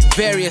when I hit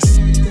various.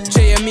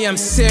 J and me, I'm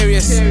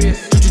serious.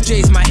 Juju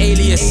J's my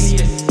alias.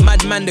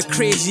 Madman the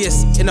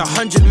craziest in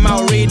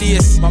 100-mile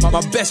radius.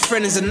 My best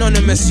friend is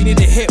anonymous. You need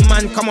a hit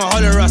man, come and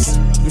holler us.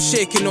 I'm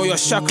shaking all your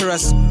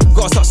chakras.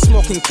 Gotta start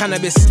smoking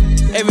cannabis.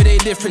 Everyday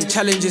different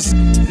challenges.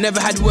 Never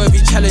had worthy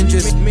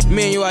challenges.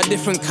 Me and you are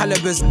different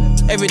calibers.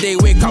 Everyday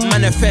wake up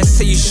manifest.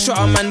 Say you shot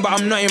a man but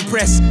I'm not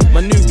impressed.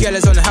 My new girl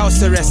is on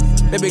house arrest.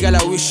 Baby girl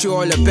I wish you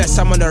all the best.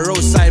 I'm on the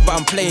roadside but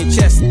I'm playing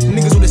chess.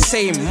 Niggas all the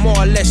same, more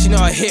or less. You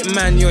know a hit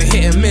man, you're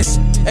hit and miss.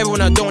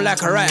 Everyone I don't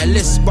like I write a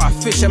list. But a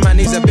fisherman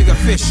needs a bigger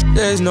fish.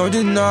 There's no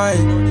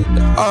denying,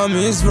 the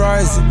army is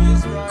rising.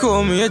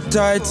 Call me a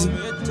titan,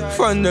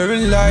 thunder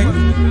and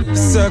lightning.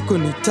 Circle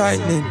me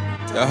tightening,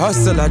 the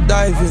hustle I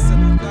dive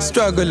in.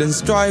 Struggling,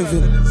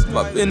 striving,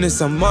 my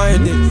business I'm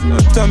minding.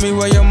 Don't tell me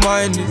where your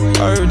mind is,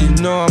 I already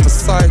know I'm a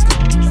psychic.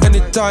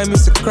 Anytime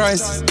it's a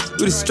crisis,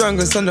 we're the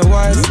strongest and the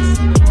wisest.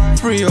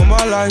 Free all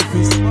my life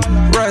is,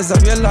 rise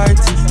up your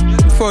lighters.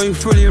 Before you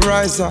fully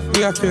rise up,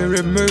 we have to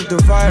remove the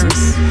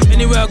virus.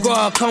 Anywhere I go,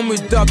 I come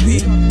with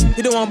Duppy.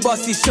 He don't want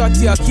bossy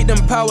shotty, I keep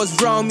them powers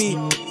round me.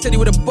 Said he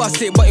would've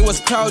bust it, but it was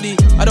cloudy.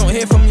 I don't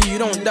hear from you, you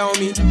don't doubt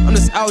me. I'm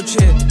just out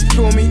here, you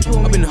feel me?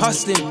 I've been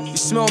hustling, you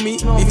smell me?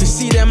 If you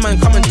see them, man,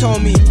 come and tell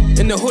me.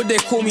 In the hood, they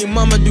call me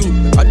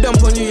Mamadou. I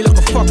dump on you, you look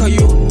a fuck are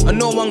you? I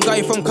know one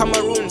guy from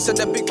Cameroon, said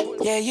that big.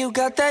 Yeah, you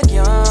got that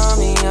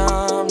yummy,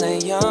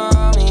 that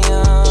yummy,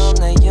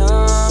 that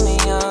yummy,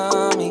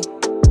 yummy.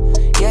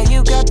 Yeah,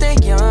 you got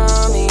that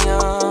yummy,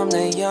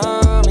 that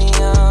yummy,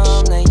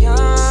 that yummy,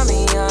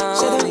 yummy.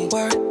 Say the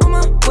word on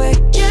my way.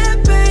 Yeah,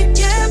 babe,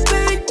 yeah,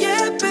 babe,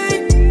 yeah,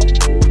 babe.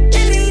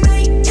 Any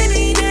night,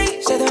 any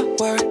day. Say the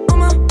word on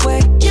my way.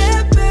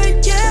 Yeah,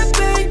 babe, yeah,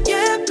 babe,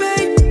 yeah,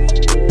 babe.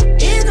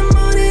 In the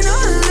morning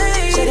or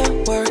late. Say the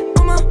word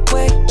on my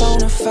way.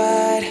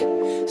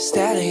 Bonafide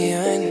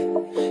stallion.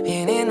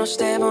 Ain't in no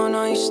stable,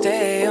 no, you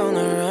stay on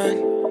the run.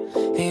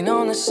 Ain't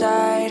on the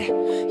side,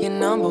 you're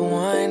number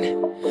one.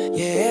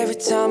 Yeah, every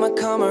time I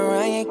come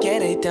around, you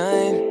get it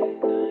done.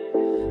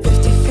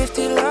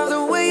 50-50, love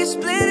the way you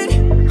split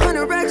it.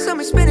 100 racks on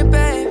me, spin it,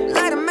 babe.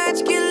 Light a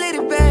match, get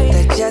lit, babe.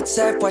 That jet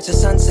set, watch the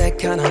sunset,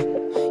 kinda.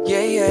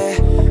 Yeah, yeah.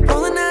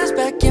 Rolling eyes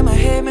back in my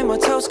head, make my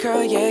toes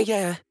curl, yeah,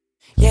 yeah.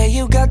 Yeah,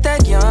 you got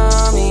that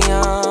yummy,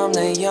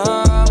 that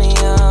yummy,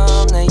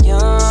 that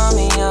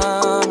yummy,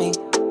 yummy.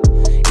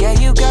 Yeah,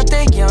 you got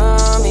that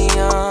yummy,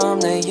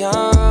 that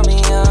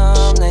yummy,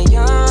 that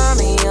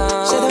yummy,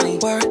 yummy. Say the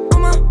word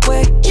on my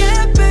way.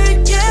 Yeah,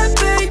 babe, yeah,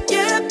 babe,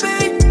 yeah,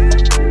 babe.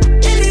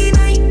 Any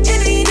night,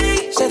 any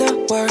day. Say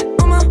the word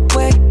on my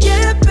way.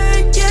 Yeah,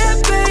 babe, yeah,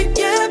 babe,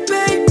 yeah,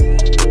 babe.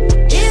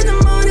 In the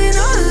morning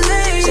or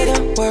late. Say the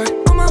word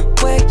on my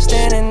way.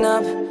 Standing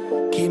up,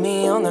 keep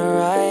me on the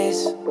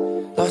rise.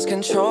 Lost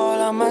control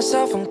of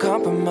myself, I'm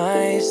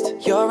compromised.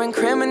 You're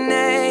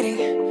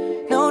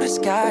incriminating, no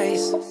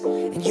disguise.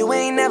 And you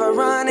ain't never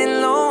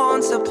running low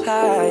on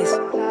supplies.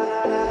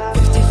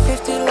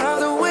 50-50, love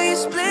the way you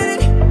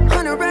split it.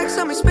 100 racks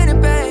on me, spin it,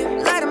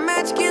 babe. Light a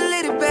match, get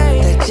lit,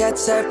 babe. That jet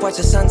set, watch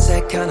the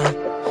sunset, kinda.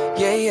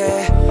 Yeah,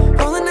 yeah.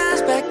 Rolling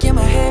eyes back in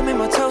my head, make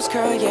my toes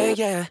curl, yeah,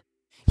 yeah.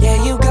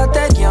 Yeah, you got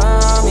that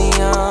yummy,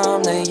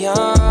 that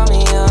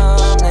yummy,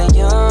 that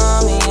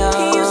yummy,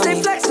 yummy. You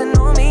stay flexing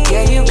on me.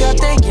 Yeah, you got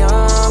that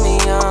yummy,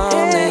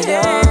 that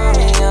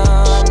yummy,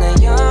 that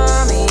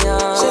yummy,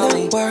 yummy. Say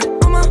the word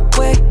on my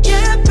way.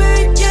 Yeah,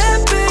 babe,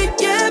 yeah, babe,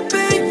 yeah,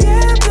 babe,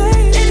 yeah,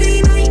 babe.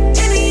 Any night,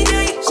 any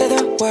day. Say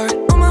the word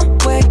on my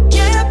way.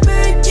 Yeah,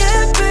 babe,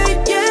 yeah, babe,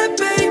 yeah,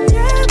 babe,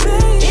 yeah,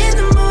 babe. In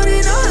the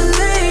morning or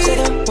late. Say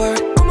the word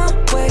on my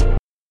way.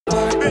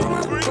 Word on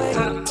my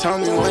way. Tell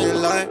me what you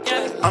like.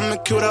 I'ma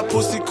kill that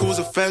pussy, cause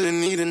a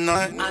felony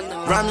tonight.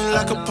 Ride me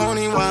like a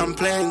pony while I'm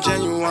playing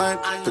genuine.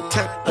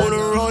 Protect all the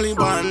rolling,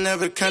 but I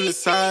never can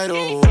decide.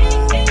 Oh.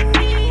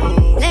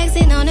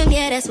 Flexing on them,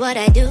 yeah, that's what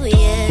I do,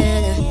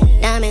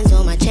 yeah. Diamonds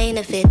on my chain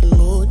to fit the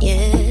mood,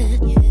 yeah.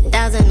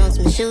 1,000 on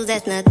some shoes,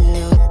 that's nothing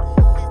new.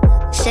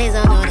 Shades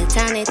on all the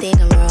time, they think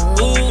I'm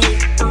rude.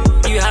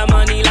 Ooh, you have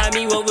money like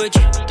me, what would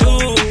you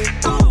do?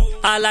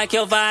 I like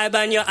your vibe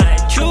and your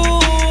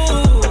attitude.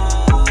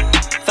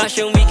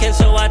 Fashion weekend,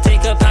 so I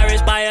take a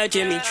Paris by a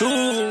Jimmy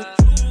Choo.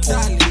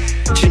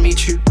 Jimmy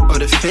Choo or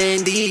the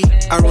Fendi.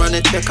 I run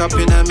a checkup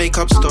in a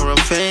makeup store on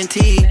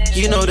Fenty.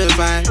 You know the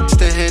vibes,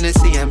 the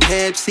Hennessy and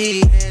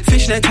Pepsi.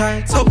 Fishnet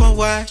tights, open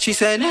wide, she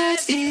said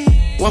let's eat.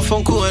 One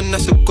phone call and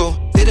that's a go.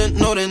 Didn't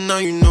know then now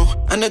you know.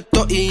 And a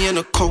dotty and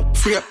a coat.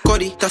 Free up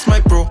Gotti, that's my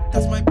bro.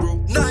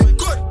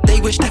 They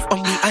wish death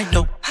on me, I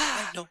know.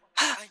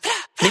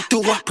 Make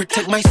do what,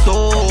 protect my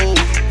soul.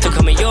 Took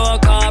him in your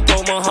car,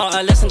 broke my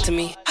heart, listen to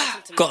me.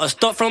 Got a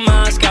stop from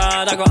my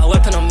squad, I got a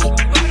weapon on me.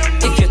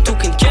 If you're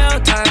talking jail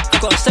time, I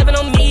got a 7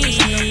 on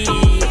me.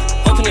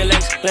 Open your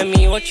legs, let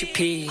me watch you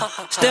pee.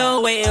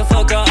 Still waiting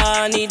for God,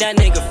 I need that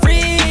nigga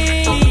free.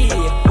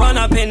 Run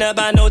up in the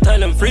band, no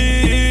tell him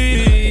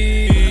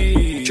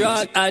free.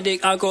 Drug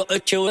addict, I got a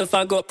chill if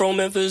I got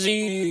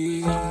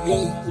promethazine.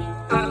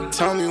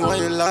 Tell me what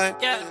you like.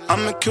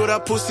 I'ma kill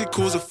that pussy,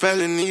 cause a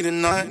felony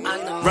tonight.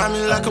 Ride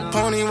me like a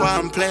pony while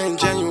I'm playing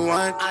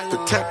genuine.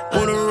 Protect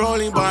with a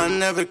rolling, but I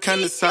never can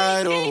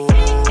decide. Oh.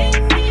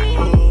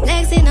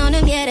 Flexing on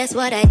them, yeah, that's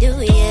what I do,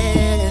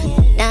 yeah.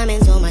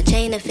 Diamonds on my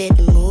chain to fit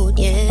the mood,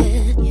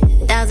 yeah.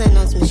 1,000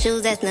 on some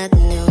shoes, that's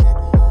nothing new.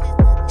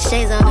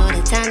 Shades on all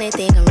the time, they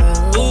think I'm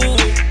rude. Ooh,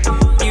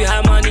 you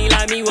have money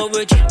like me, what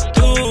would you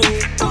do?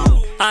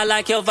 I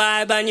like your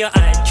vibe and your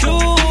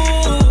attitude.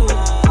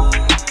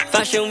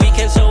 Fashion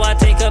weekend, so I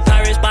take a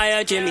Paris by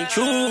a Jimmy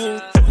Choo.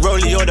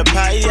 Rollie or the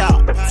patty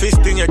out,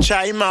 fist in your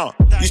chai mouth.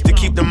 Used to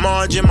keep the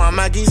margin, my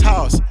Maggie's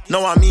house.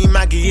 Now I mean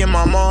Maggie in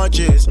my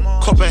margins.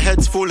 Copper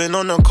heads falling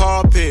on the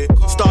carpet.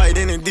 Started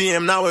in a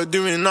DM, now we're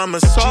doing a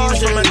massage.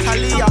 Jeans from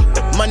Italia,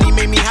 money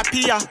made me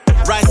happier.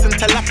 Rice and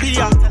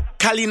tilapia,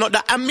 Cali not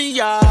the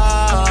Amia.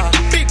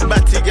 Big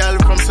batty girl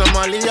from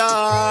Somalia.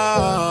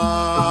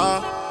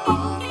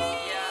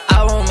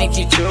 I won't make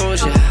you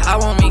choose, yeah, I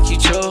won't make you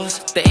choose.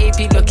 The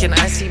AP looking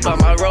icy, but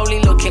my rollie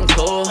looking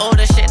cool. All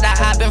the shit that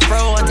I've been through,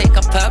 I take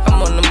a perk,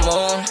 I'm on the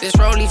moon. This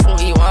rollie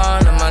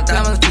 41, and my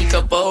diamonds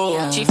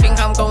peekaboo. She think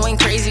I'm going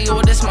crazy,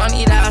 all this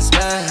money that I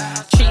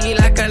spend. Treat you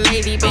like a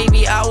lady,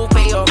 baby, I will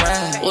pay your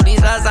rent. All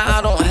these lies that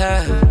I don't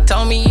have,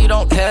 tell me you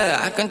don't care.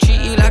 I can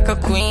treat you like a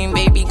queen,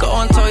 baby, go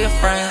and tell your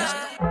friends.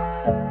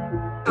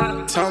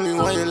 Tell me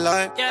what you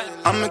like.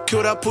 I'ma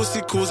kill that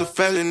pussy, cause a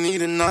felony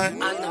tonight.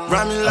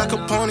 Ride me like a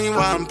pony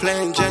while I'm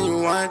playing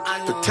genuine.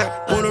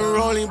 Protect with a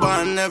rolling, but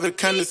I never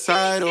can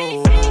decide.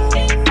 Oh.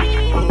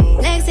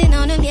 Flexing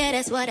on them, yeah,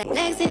 that's what I.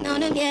 Flexing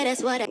on them, yeah,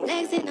 that's what I.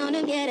 Flexing on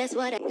them, yeah, that's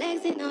what I.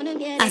 Flexing on them,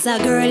 yeah. As a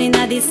girl in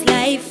this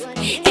life,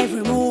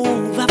 every move